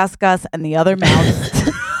as Gus and the other mouse.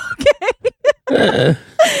 Okay?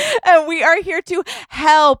 And we are here to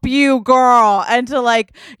help you, girl, and to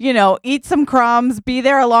eat some crumbs, be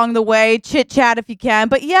there along the way, chit chat if you can.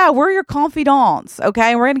 But yeah, we're your confidants,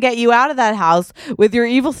 okay? We're gonna get you out of that house with your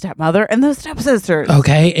evil stepmother and those stepsisters.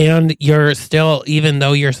 Okay, and you're still, even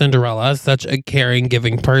though you're Cinderella, such a caring,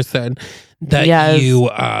 giving person, that you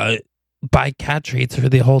buy cat treats for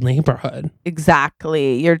the whole neighborhood.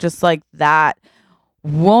 Exactly. You're just like that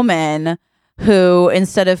woman who,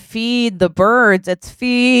 instead of feed the birds, it's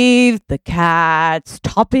feed the cats.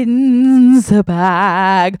 Toppins a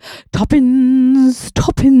bag. Toppins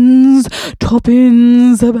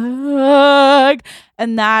a bag.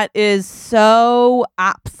 And that is so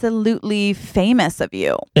absolutely famous of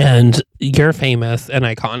you. And you're famous and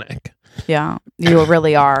iconic. Yeah, you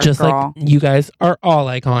really are, just girl. Like you guys are all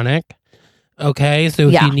iconic. Okay, so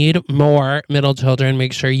if you need more middle children,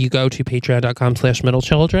 make sure you go to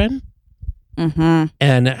patreon.com/middlechildren. Mm-hmm.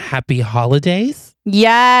 And happy holidays.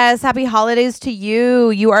 Yes, happy holidays to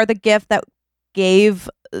you. You are the gift that gave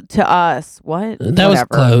to us. What? That was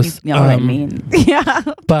close. You know what I mean? Yeah.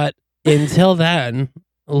 But until then,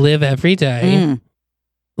 live every day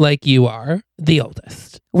like you are the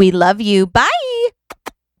oldest. We love you. Bye.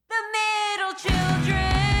 The Middle Children.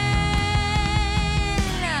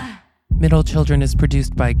 Middle Children is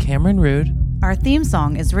produced by Cameron Rood. Our theme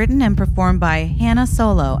song is written and performed by Hannah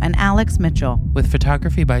Solo and Alex Mitchell, with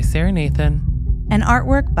photography by Sarah Nathan and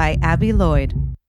artwork by Abby Lloyd.